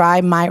to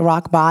describe my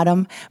rock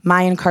bottom,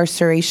 my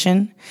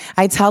incarceration,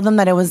 I tell them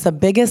that it was the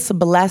biggest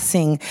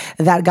blessing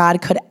that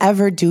God could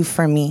ever do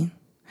for me.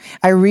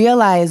 I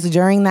realized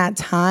during that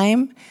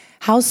time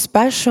how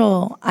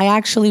special I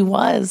actually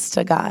was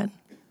to God.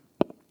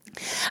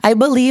 I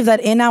believe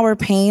that in our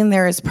pain,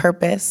 there is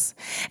purpose,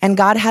 and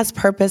God has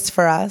purpose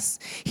for us.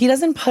 He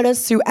doesn't put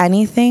us through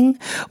anything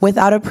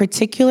without a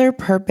particular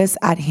purpose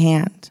at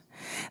hand.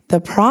 The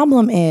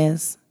problem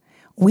is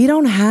we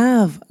don't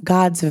have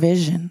God's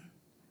vision.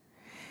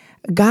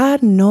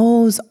 God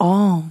knows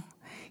all.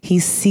 He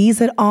sees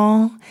it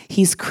all.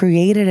 He's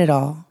created it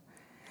all.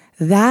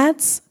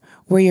 That's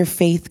where your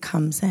faith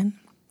comes in.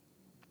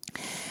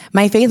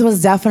 My faith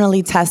was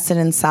definitely tested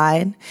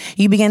inside.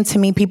 You begin to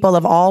meet people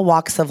of all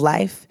walks of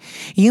life.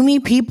 You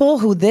meet people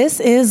who this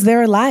is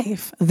their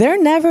life.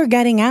 They're never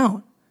getting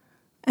out,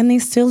 and they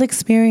still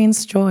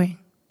experience joy.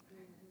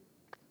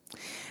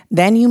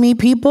 Then you meet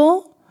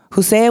people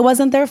who say it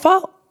wasn't their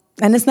fault,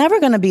 and it's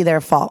never going to be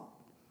their fault.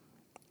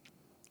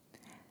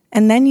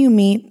 And then you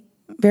meet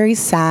very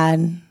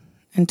sad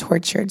and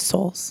tortured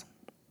souls.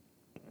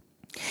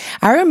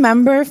 I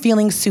remember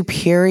feeling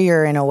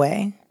superior in a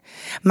way.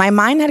 My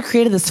mind had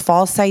created this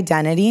false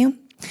identity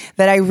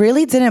that I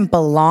really didn't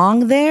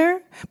belong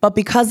there, but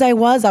because I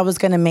was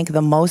going to make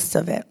the most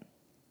of it.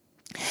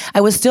 I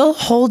was still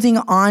holding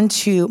on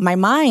to, my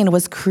mind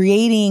was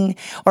creating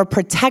or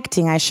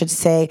protecting, I should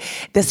say,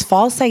 this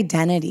false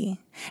identity.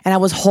 And I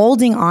was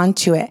holding on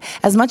to it.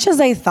 As much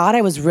as I thought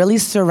I was really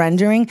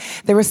surrendering,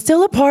 there was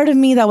still a part of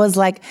me that was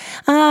like,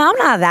 I'm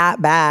not that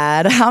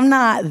bad. I'm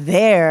not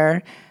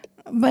there.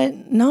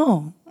 But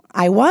no,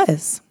 I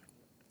was.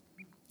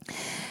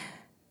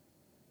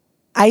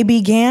 I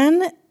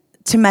began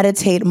to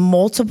meditate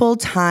multiple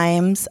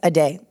times a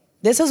day.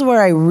 This is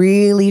where I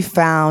really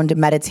found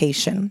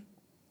meditation.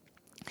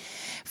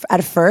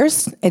 At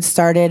first, it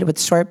started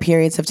with short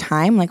periods of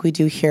time, like we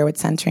do here with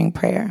centering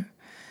prayer.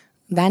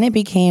 Then it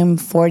became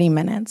 40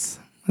 minutes.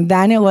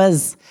 Then it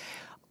was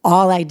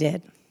all I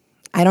did.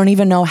 I don't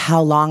even know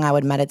how long I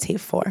would meditate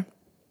for.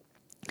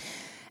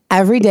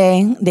 Every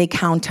day, they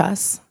count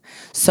us.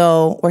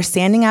 So we're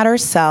standing at our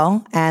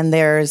cell, and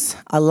there's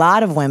a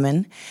lot of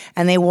women,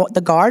 and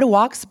the guard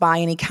walks by,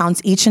 and he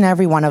counts each and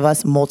every one of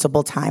us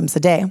multiple times a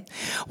day.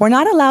 We're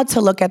not allowed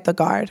to look at the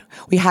guard.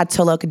 We had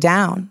to look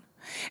down.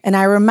 And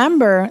I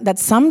remember that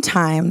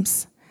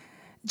sometimes,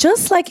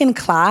 just like in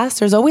class,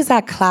 there's always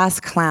that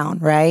class clown,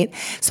 right?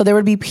 So there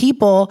would be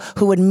people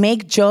who would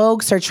make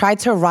jokes or try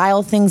to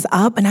rile things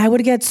up, and I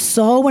would get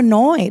so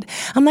annoyed.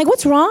 I'm like,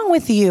 what's wrong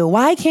with you?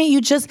 Why can't you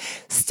just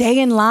stay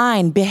in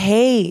line,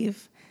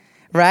 behave?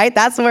 Right?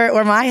 That's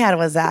where my head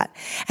was at.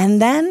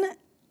 And then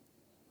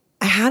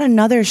I had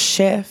another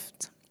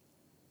shift.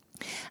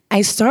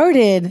 I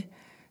started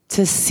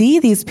to see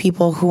these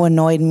people who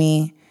annoyed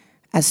me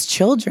as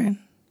children.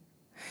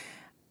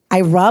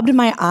 I rubbed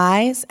my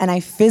eyes and I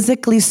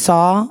physically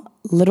saw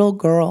little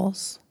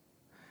girls.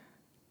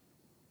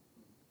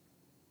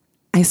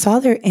 I saw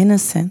their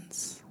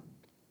innocence.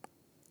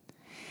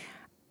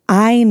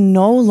 I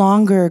no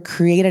longer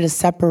created a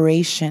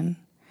separation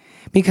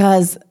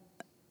because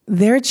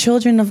they're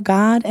children of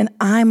God and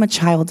I'm a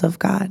child of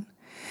God.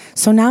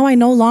 So now I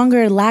no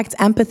longer lacked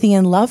empathy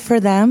and love for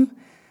them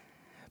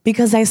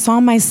because I saw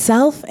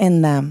myself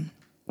in them.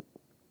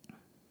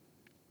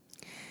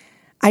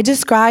 I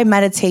describe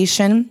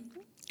meditation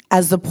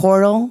as the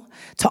portal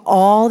to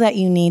all that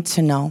you need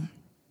to know.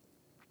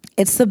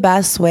 It's the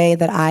best way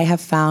that I have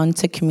found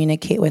to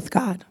communicate with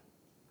God.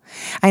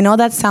 I know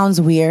that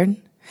sounds weird,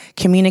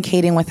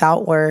 communicating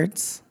without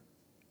words.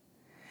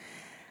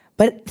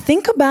 But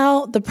think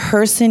about the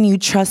person you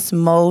trust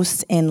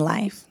most in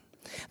life.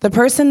 The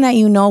person that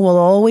you know will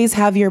always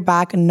have your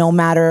back no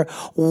matter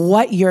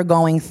what you're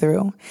going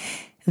through.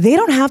 They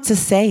don't have to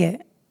say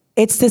it.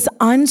 It's this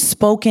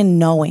unspoken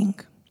knowing.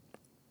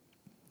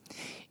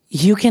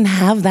 You can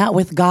have that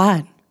with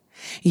God.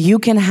 You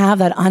can have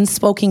that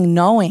unspoken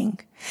knowing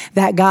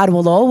that God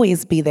will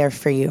always be there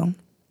for you.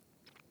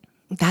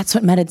 That's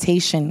what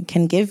meditation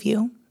can give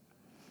you.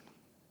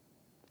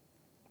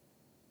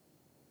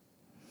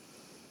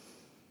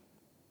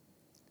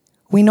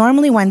 We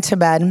normally went to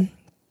bed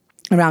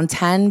around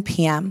 10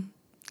 p.m.,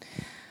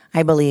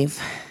 I believe,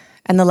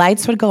 and the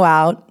lights would go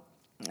out,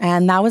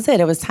 and that was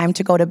it. It was time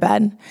to go to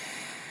bed.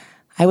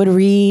 I would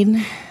read,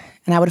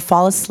 and I would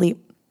fall asleep.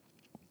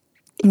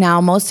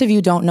 Now, most of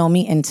you don't know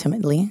me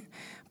intimately,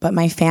 but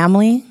my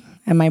family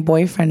and my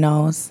boyfriend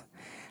knows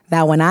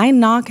that when I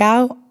knock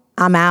out,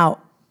 I'm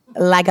out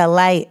like a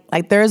light.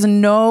 Like there's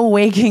no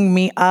waking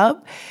me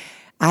up.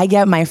 I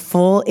get my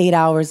full 8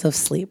 hours of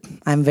sleep.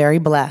 I'm very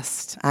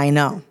blessed, I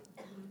know.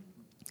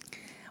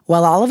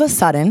 Well, all of a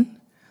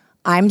sudden,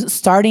 I'm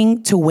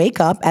starting to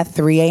wake up at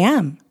 3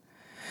 a.m.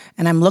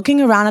 And I'm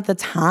looking around at the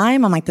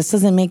time. I'm like, this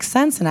doesn't make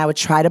sense. And I would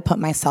try to put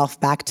myself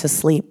back to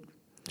sleep.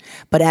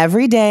 But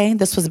every day,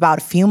 this was about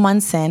a few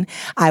months in,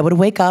 I would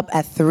wake up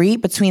at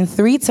between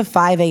 3 to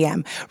 5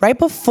 a.m., right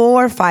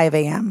before 5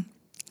 a.m.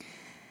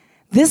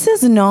 This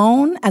is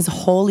known as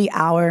holy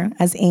hour,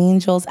 as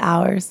angels'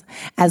 hours,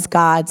 as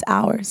God's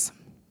hours.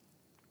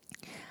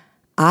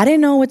 I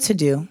didn't know what to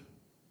do.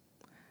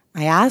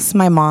 I asked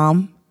my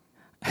mom.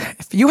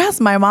 If you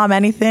ask my mom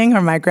anything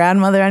or my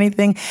grandmother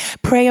anything,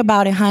 pray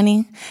about it,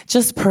 honey.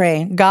 Just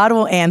pray. God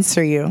will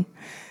answer you.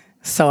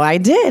 So I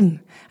did.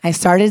 I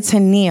started to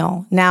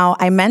kneel. Now,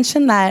 I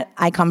mentioned that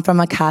I come from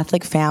a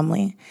Catholic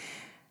family,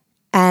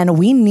 and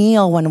we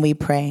kneel when we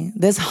pray.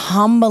 This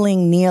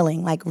humbling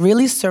kneeling, like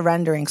really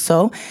surrendering.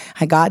 So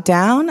I got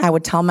down. I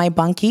would tell my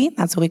bunkie,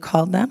 that's what we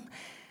called them,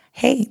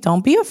 hey,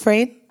 don't be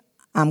afraid.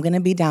 I'm going to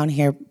be down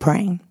here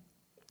praying.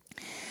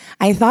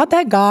 I thought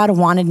that God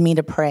wanted me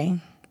to pray.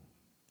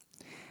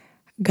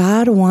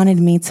 God wanted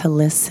me to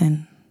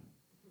listen.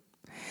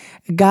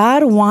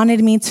 God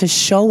wanted me to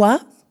show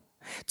up,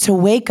 to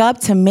wake up,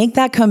 to make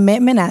that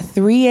commitment at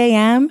 3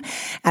 a.m.,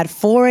 at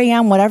 4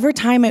 a.m., whatever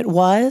time it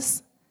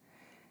was,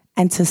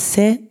 and to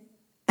sit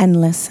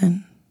and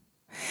listen.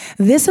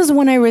 This is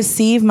when I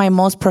received my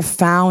most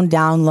profound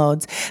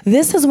downloads.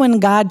 This is when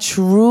God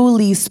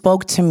truly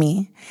spoke to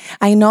me.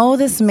 I know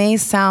this may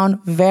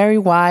sound very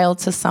wild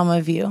to some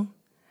of you,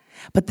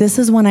 but this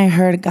is when I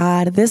heard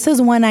God. This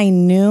is when I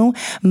knew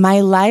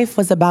my life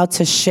was about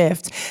to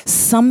shift.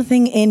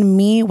 Something in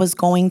me was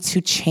going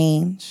to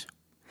change.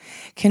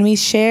 Can we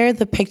share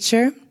the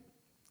picture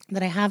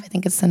that I have? I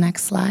think it's the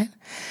next slide.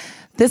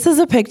 This is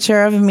a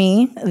picture of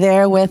me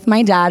there with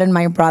my dad and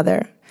my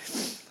brother.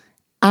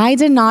 I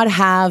did not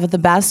have the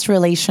best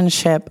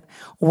relationship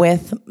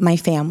with my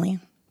family.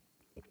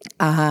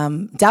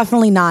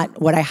 Definitely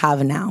not what I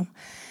have now.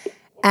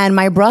 And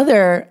my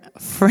brother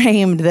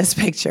framed this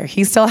picture.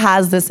 He still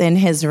has this in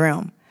his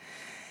room.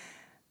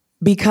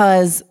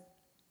 Because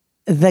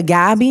the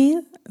Gabby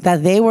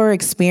that they were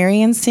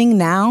experiencing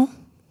now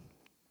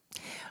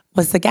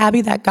was the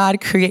Gabby that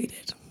God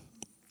created.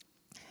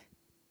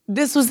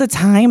 This was the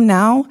time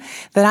now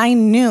that I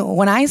knew,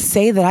 when I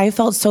say that I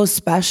felt so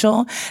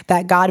special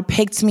that God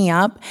picked me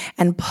up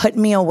and put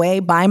me away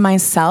by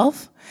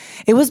myself,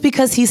 it was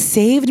because he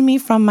saved me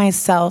from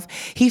myself.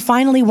 He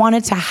finally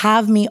wanted to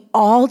have me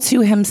all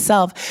to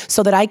himself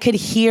so that I could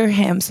hear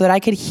him, so that I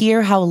could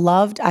hear how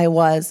loved I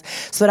was,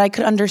 so that I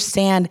could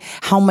understand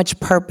how much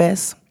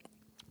purpose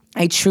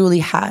I truly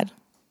had.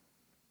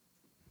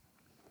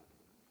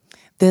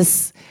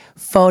 This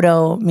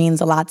photo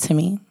means a lot to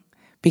me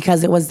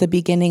because it was the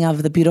beginning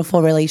of the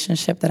beautiful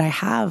relationship that I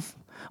have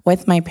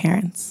with my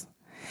parents.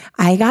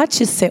 I got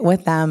to sit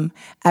with them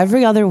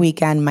every other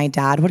weekend. My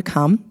dad would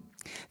come.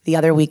 The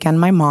other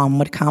weekend, my mom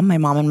would come, my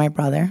mom and my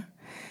brother,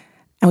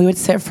 and we would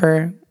sit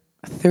for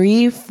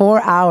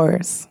 3-4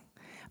 hours.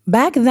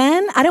 Back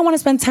then, I didn't want to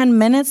spend 10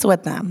 minutes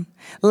with them,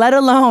 let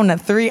alone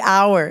 3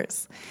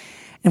 hours.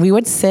 And we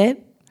would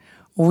sit.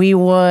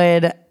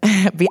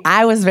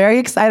 I was very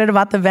excited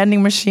about the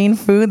vending machine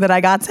food that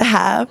I got to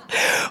have.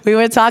 We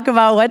would talk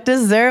about what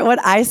dessert,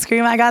 what ice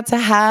cream I got to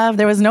have.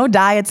 There was no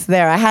diets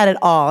there. I had it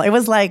all. It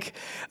was like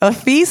a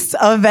feast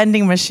of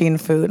vending machine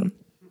food.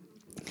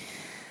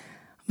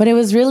 But it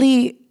was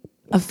really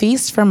a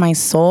feast for my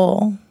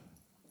soul.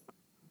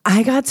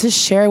 I got to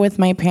share with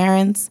my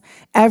parents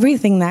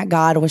everything that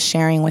God was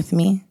sharing with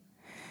me.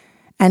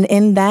 And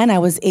in then, I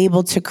was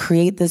able to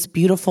create this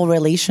beautiful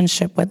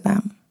relationship with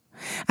them.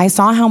 I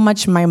saw how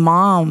much my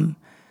mom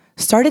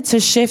started to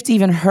shift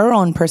even her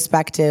own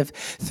perspective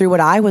through what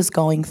I was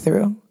going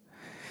through.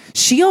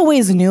 She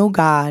always knew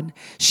God.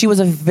 She was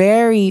a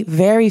very,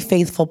 very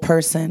faithful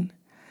person.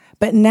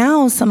 But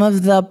now some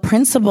of the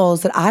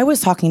principles that I was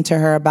talking to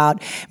her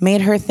about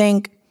made her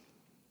think,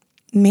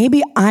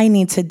 maybe I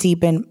need to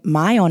deepen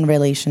my own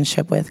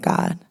relationship with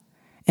God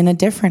in a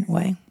different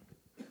way.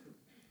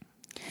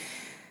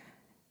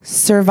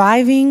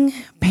 Surviving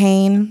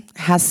pain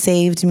has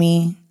saved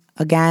me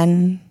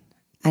again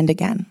and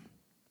again.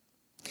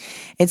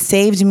 It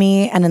saved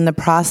me, and in the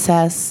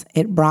process,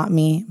 it brought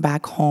me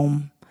back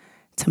home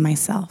to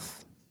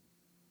myself.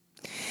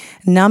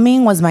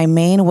 Numbing was my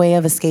main way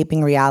of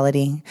escaping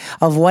reality,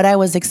 of what I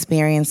was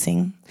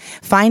experiencing.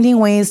 finding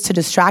ways to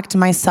distract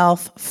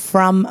myself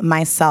from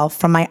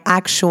my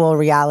actual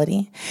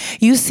reality.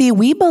 You see,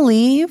 we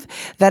believe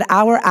that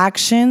our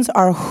actions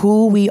are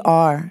who we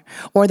are,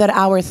 or that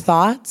our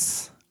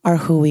thoughts are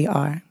who we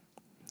are,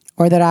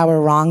 or that our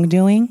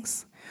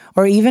wrongdoings,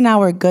 or even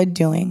our good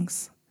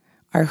doings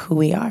are who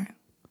we are.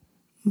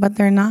 But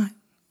they're not.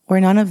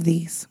 We're none of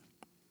these.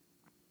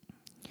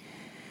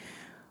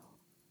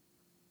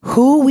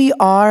 Who we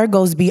are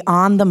goes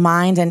beyond the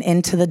mind and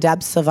into the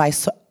depths of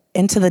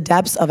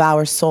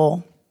our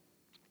soul.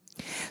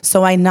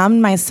 So I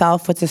numbed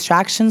myself with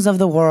distractions of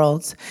the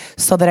world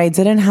so that I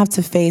didn't have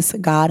to face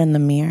God in the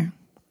mirror.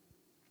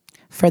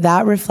 For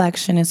that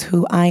reflection is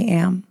who I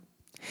am.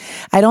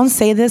 I don't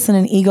say this in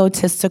an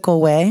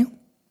egotistical way,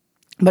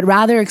 but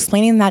rather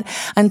explaining that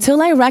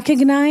until I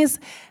recognize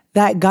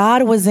that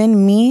God was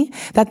in me,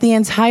 that the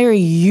entire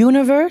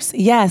universe,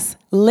 yes,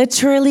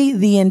 literally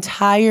the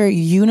entire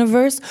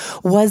universe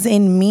was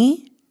in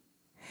me,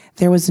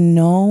 there was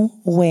no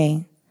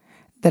way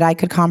that I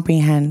could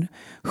comprehend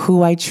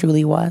who I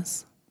truly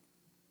was.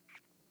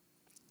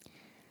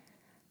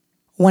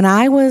 When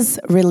I was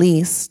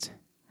released,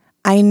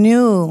 I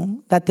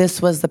knew that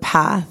this was the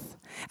path.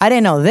 I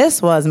didn't know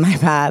this was my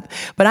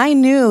path, but I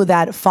knew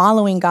that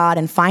following God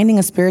and finding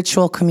a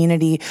spiritual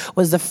community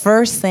was the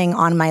first thing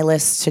on my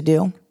list to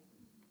do.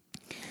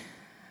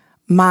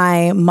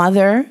 My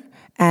mother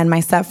and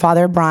my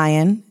stepfather,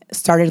 Brian,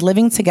 started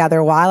living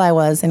together while I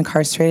was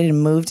incarcerated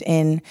and moved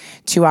in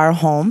to our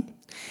home.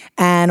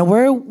 And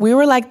we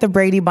were like the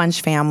Brady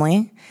Bunch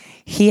family.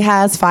 He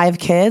has 5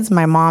 kids.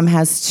 My mom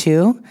has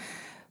 2.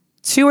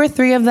 2 or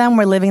 3 of them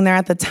were living there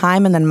at the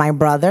time, and then my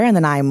brother, and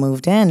then I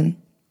moved in.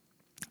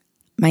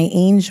 My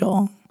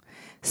angel,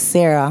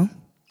 Sarah,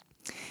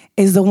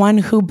 is the one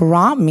who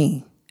brought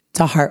me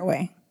to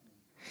Heartway.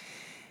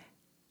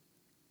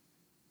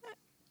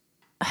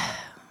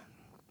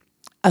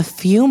 A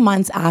few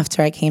months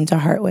after I came to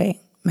Heartway,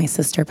 my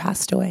sister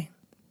passed away.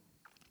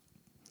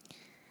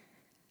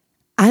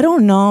 I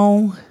don't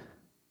know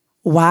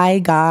why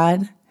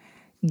God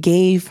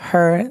gave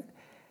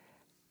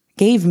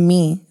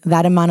me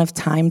that amount of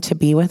time to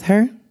be with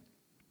her,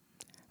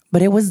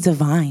 but it was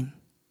divine.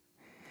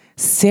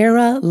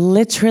 Sarah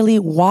literally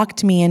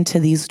walked me into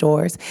these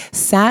doors,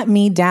 sat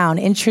me down,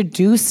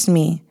 introduced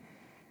me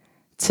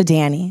to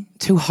Danny,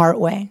 to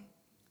Heartway.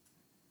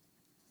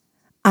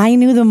 I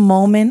knew the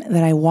moment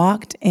that I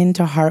walked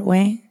into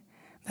Heartway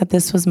that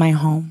this was my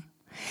home.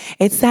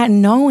 It's that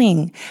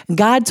knowing.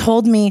 God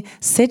told me,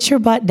 sit your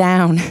butt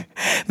down.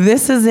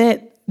 This is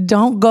it.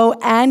 Don't go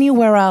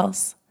anywhere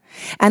else.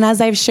 And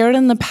as I've shared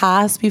in the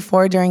past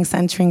before during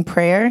centering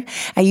prayer,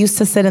 I used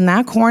to sit in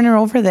that corner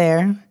over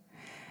there,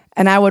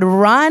 and I would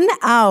run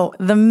out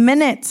the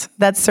minute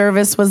that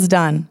service was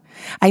done.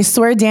 I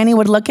swear Danny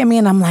would look at me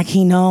and I'm like,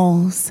 he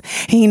knows.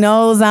 He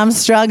knows I'm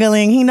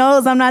struggling. He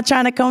knows I'm not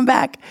trying to come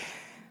back.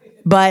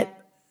 But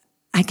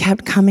I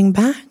kept coming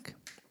back.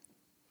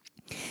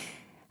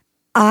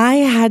 I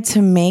had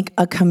to make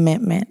a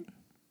commitment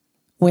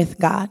with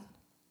God,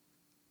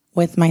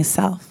 with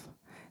myself,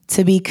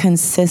 to be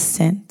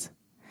consistent.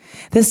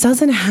 This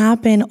doesn't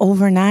happen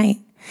overnight.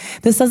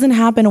 This doesn't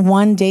happen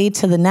one day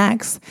to the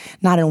next.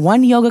 Not in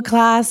one yoga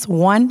class,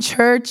 one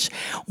church,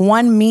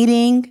 one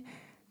meeting.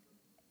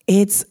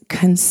 It's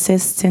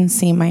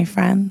consistency, my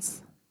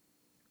friends.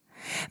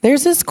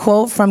 There's this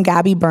quote from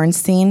Gabby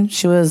Bernstein.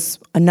 She was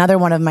another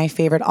one of my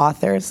favorite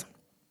authors.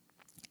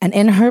 And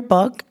in her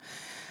book,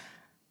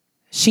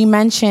 she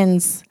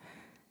mentions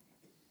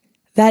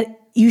that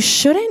you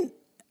shouldn't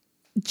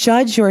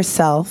judge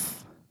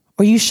yourself,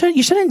 or you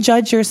shouldn't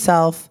judge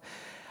yourself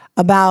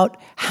about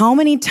how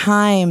many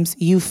times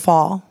you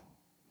fall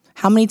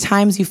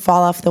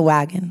off the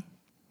wagon.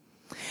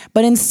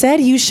 But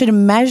instead, you should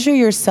measure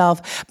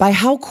yourself by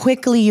how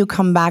quickly you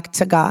come back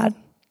to God.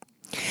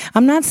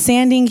 I'm not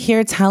standing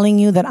here telling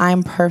you that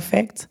I'm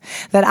perfect,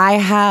 that I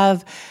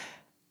have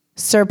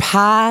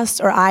surpassed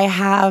or I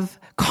have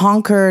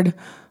conquered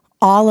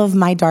all of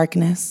my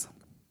darkness.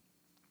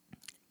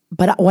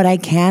 But what I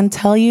can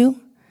tell you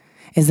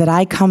is that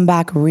I come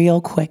back real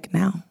quick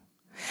now.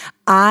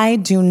 I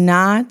do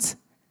not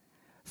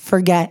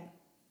forget.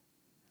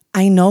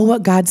 I know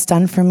what God's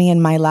done for me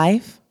in my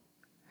life.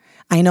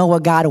 I know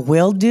what God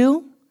will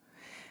do.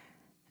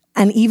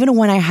 And even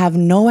when I have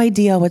no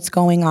idea what's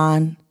going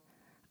on,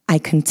 I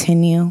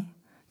continue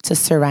to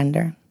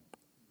surrender.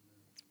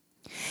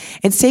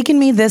 It's taken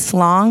me this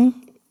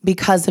long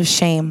because of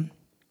shame.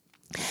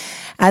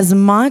 As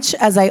much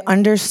as I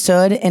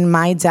understood in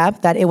my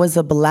depth that it was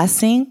a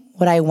blessing,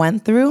 what I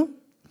went through,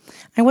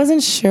 I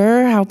wasn't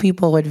sure how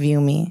people would view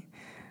me.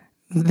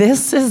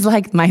 This is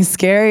like my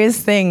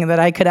scariest thing that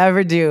I could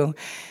ever do,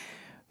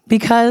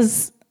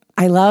 because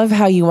I love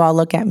how you all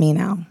look at me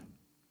now.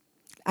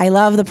 I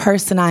love the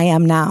person I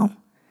am now,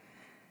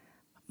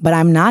 but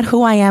I'm not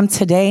who I am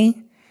today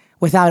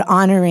without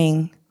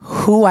honoring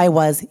who I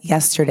was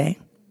yesterday.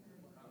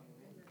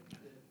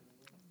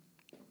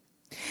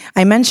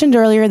 I mentioned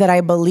earlier that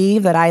I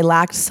believe that I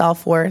lacked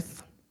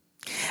self-worth.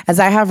 As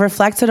I have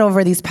reflected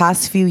over these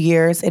past few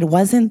years, it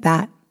wasn't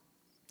that.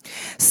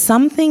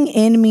 something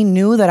in me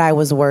knew that I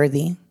was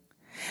worthy,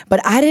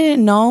 but I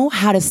didn't know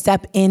how to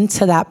step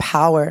into that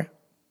power.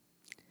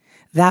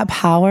 That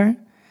power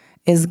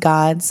is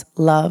God's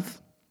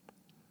love,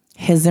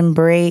 his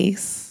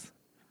embrace,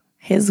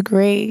 his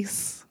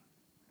grace.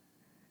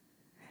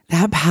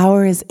 That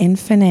power is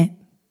infinite.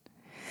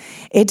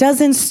 It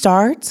doesn't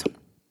start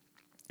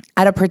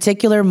at a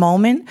particular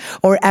moment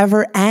or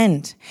ever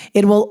end.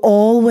 It will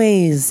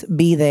always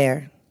be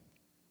there.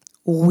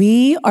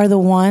 We are the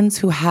ones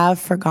who have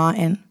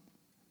forgotten.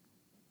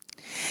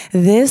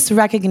 This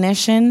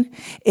recognition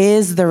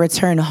is the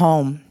return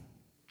home,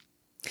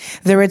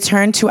 the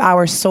return to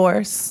our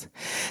source,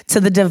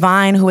 to the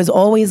divine who is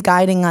always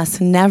guiding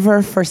us,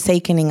 never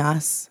forsaking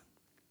us.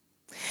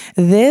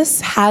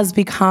 This has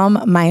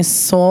become my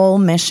sole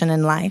mission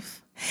in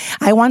life.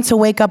 I want to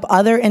wake up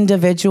other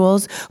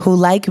individuals who,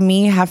 like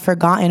me, have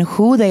forgotten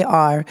who they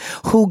are,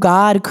 who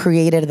God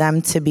created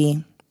them to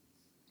be.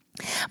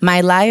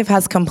 My life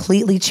has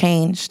completely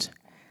changed,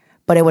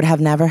 but it would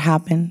have never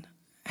happened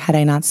had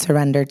I not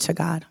surrendered to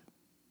God.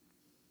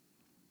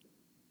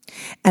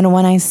 And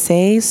when I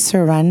say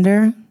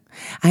surrender,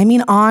 I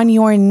mean on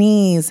your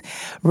knees,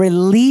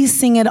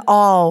 releasing it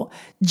all,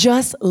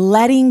 just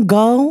letting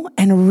go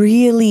and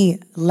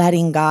really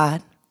letting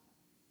God.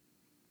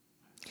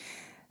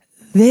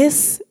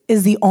 This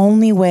is the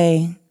only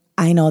way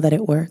I know that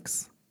it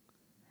works.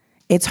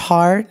 It's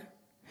hard.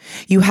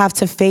 You have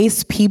to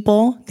face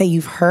people that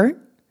you've hurt.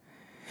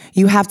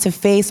 You have to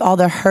face all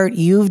the hurt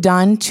you've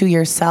done to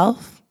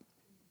yourself.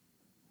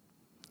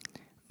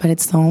 But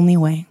it's the only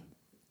way.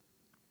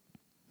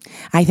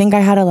 I think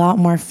I had a lot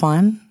more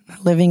fun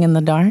living in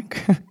the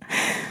dark.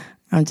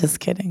 I'm just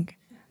kidding.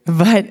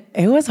 But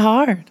it was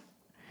hard.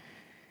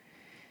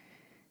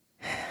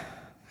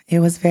 It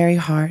was very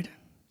hard.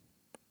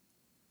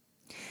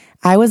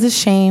 I was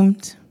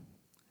ashamed,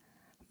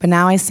 but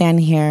now I stand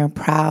here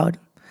proud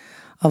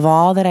of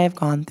all that I've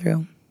gone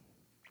through,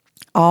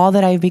 all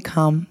that I've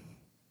become,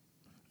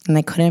 and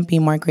I couldn't be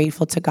more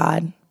grateful to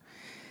God,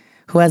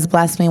 who has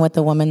blessed me with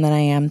the woman that I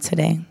am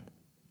today.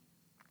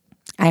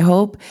 I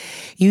hope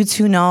you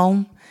too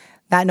know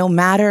that no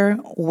matter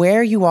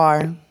where you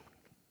are,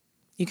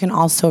 you can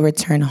also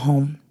return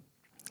home.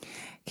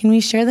 Can we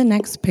share the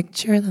next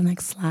picture, the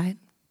next slide?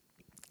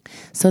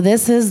 So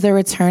this is the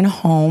return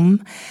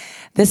home.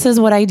 This is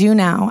what I do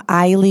now.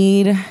 I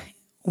lead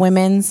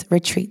women's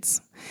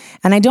retreats.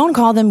 And I don't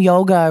call them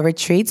yoga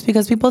retreats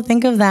because people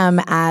think of them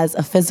as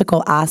a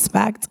physical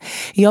aspect.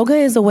 Yoga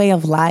is a way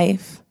of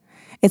life.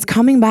 It's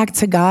coming back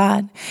to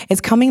God.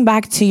 It's coming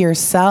back to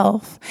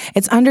yourself.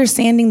 It's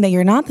understanding that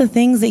you're not the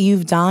things that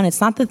you've done.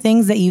 It's not the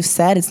things that you've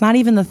said. It's not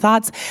even the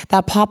thoughts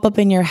that pop up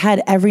in your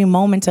head every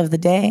moment of the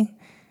day.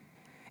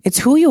 It's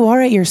who you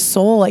are at your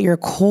soul, at your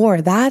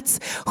core. That's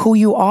who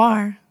you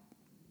are.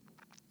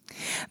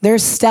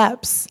 There's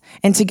steps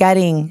into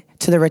getting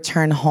to the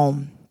return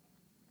home.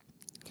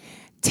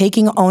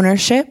 Taking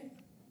ownership,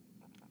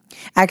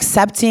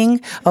 accepting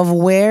of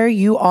where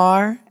you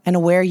are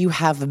and where you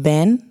have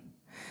been.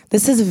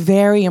 This is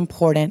very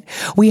important.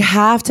 We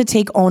have to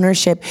take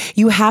ownership.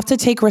 You have to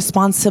take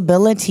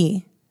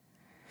responsibility.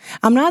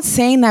 I'm not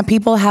saying that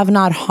people have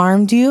not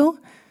harmed you,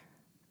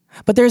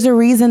 but there's a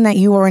reason that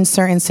you were in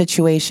certain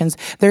situations.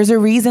 There's a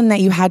reason that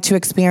you had to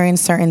experience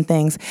certain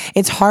things.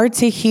 It's hard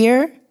to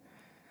hear,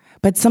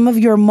 but some of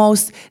your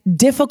most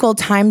difficult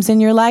times in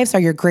your lives are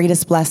your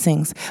greatest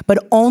blessings.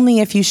 But only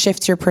if you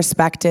shift your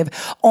perspective,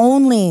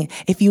 only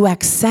if you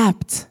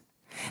accept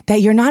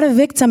that you're not a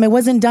victim. It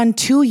wasn't done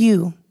to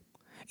you.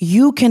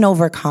 You can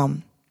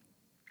overcome.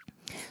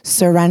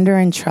 Surrender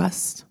and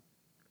trust.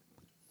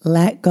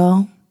 Let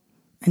go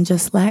and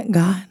just let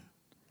God.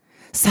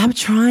 Stop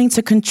trying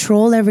to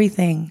control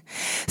everything.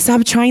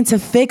 Stop trying to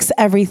fix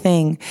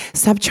everything.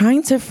 Stop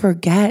trying to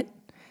forget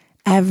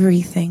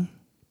everything.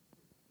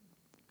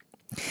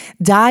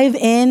 Dive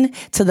in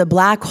to the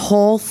black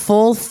hole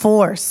full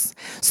force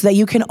so that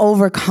you can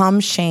overcome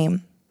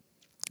shame.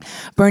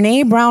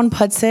 Brené Brown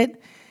puts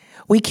it,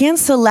 we can't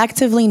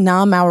selectively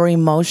numb our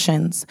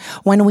emotions.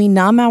 When we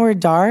numb our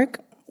dark,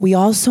 we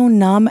also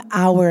numb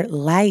our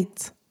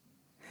light.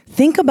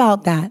 Think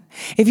about that.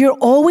 If you're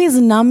always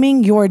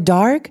numbing your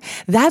dark,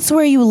 that's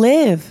where you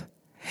live.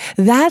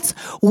 That's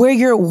where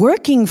you're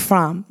working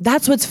from.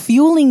 That's what's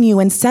fueling you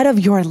instead of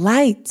your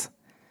light.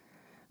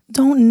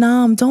 Don't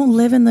numb. Don't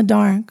live in the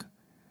dark.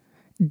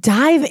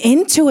 Dive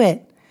into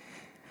it.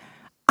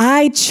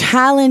 I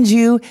challenge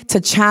you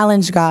to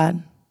challenge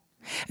God.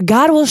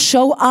 God will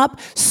show up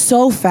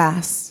so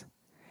fast.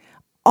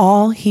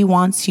 All he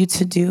wants you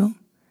to do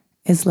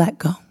is let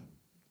go.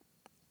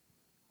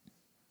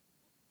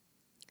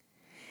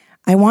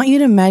 I want you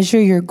to measure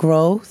your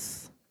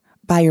growth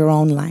by your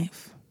own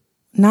life,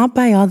 not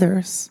by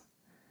others.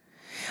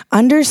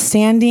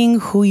 Understanding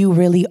who you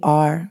really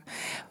are.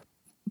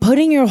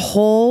 Putting your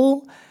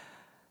whole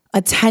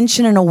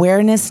attention and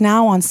awareness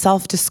now on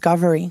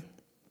self-discovery.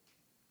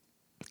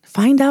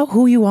 Find out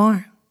who you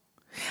are.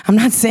 I'm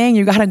not saying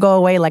you got to go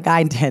away like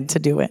I did to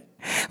do it.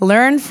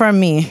 Learn from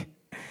me.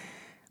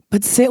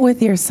 But sit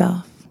with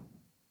yourself.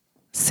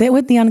 Sit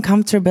with the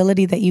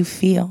uncomfortability that you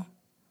feel.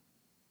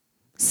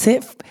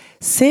 Sit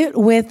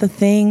with the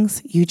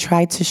things you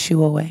try to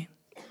shoo away.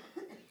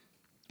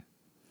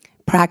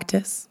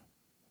 Practice.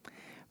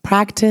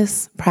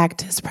 Practice,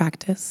 practice,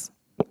 practice.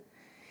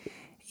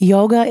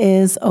 Yoga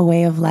is a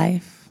way of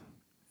life.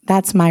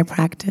 That's my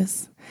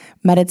practice.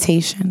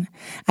 Meditation.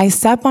 I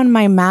step on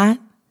my mat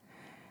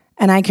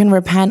and I can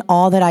repent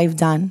all that I've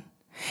done.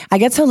 I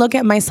get to look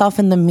at myself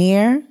in the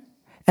mirror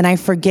and I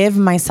forgive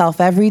myself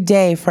every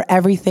day for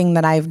everything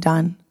that I've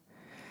done.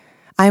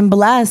 I'm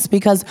blessed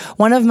because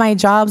one of my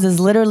jobs is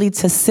literally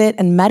to sit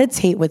and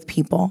meditate with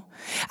people.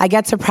 I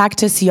get to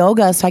practice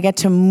yoga, so I get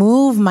to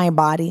move my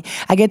body.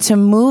 I get to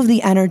move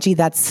the energy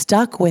that's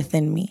stuck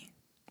within me.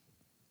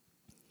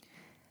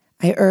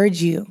 I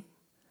urge you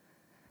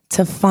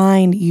to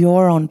find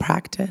your own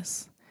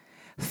practice.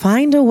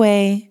 Find a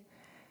way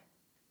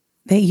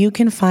that you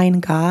can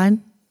find God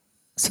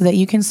so that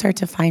you can start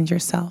to find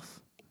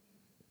yourself.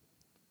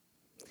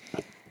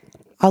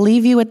 I'll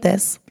leave you with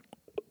this.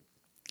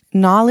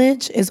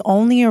 Knowledge is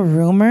only a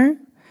rumor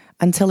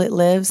until it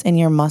lives in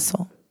your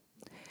muscle.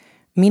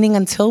 Meaning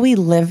until we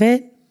live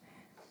it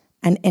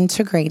and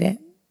integrate it,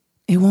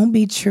 it won't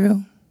be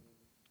true.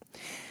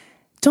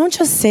 Don't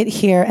just sit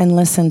here and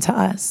listen to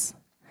us.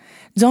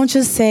 Don't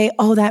just say,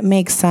 oh, that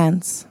makes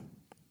sense.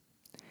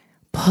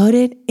 Put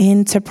it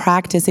into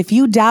practice. If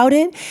you doubt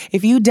it,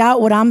 if you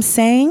doubt what I'm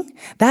saying,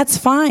 that's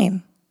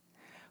fine.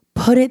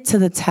 Put it to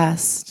the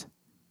test.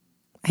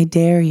 I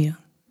dare you.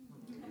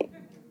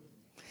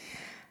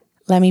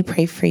 Let me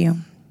pray for you.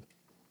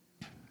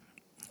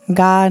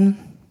 God,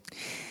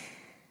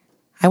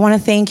 I want to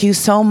thank you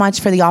so much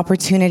for the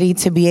opportunity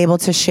to be able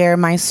to share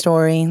my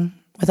story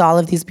with all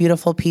of these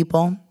beautiful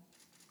people.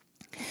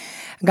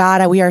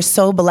 God, we are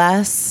so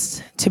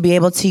blessed to be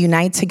able to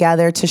unite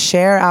together, to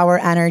share our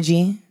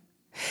energy,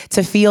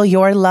 to feel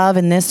your love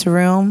in this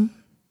room,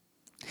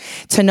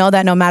 to know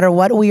that no matter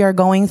what we are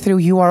going through,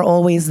 you are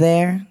always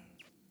there.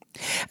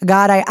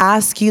 God, I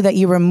ask you that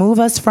you remove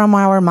us from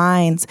our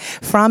minds,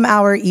 from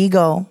our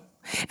ego,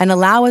 and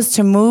allow us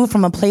to move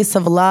from a place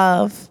of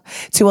love,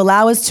 to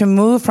allow us to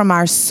move from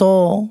our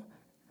soul.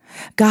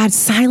 God,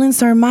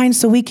 silence our minds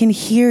so we can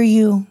hear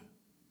you.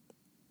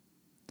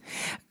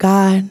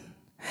 God,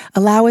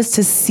 allow us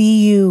to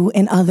see you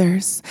in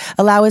others.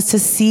 Allow us to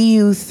see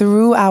you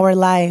through our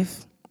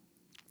life.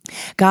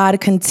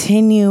 God,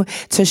 continue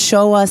to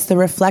show us the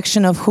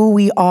reflection of who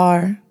we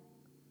are.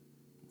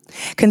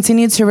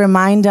 Continue to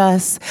remind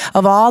us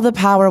of all the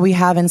power we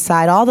have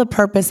inside, all the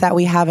purpose that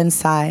we have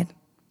inside.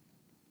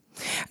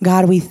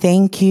 God, we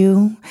thank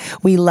you,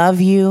 we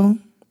love you,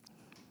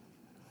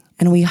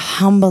 and we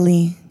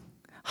humbly,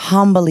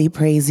 humbly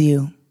praise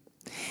you.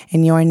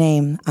 In your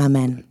name,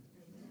 amen.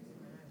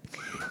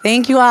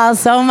 Thank you all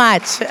so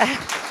much.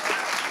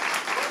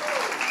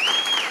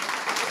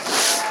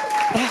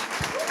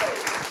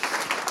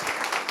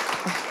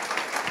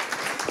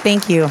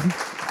 Thank you.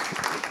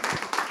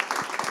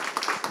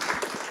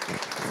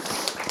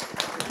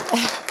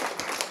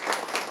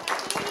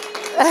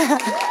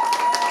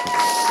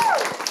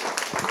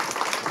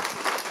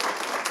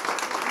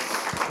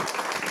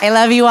 I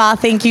love you all.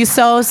 Thank you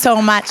so,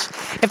 so much.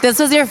 If this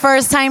was your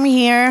first time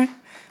here,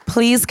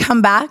 please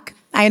come back.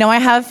 I know I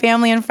have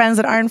family and friends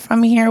that aren't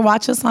from here.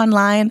 Watch us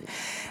online.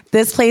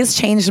 This place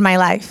changed my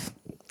life.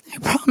 I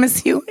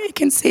promise you, it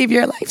can save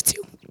your life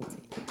too.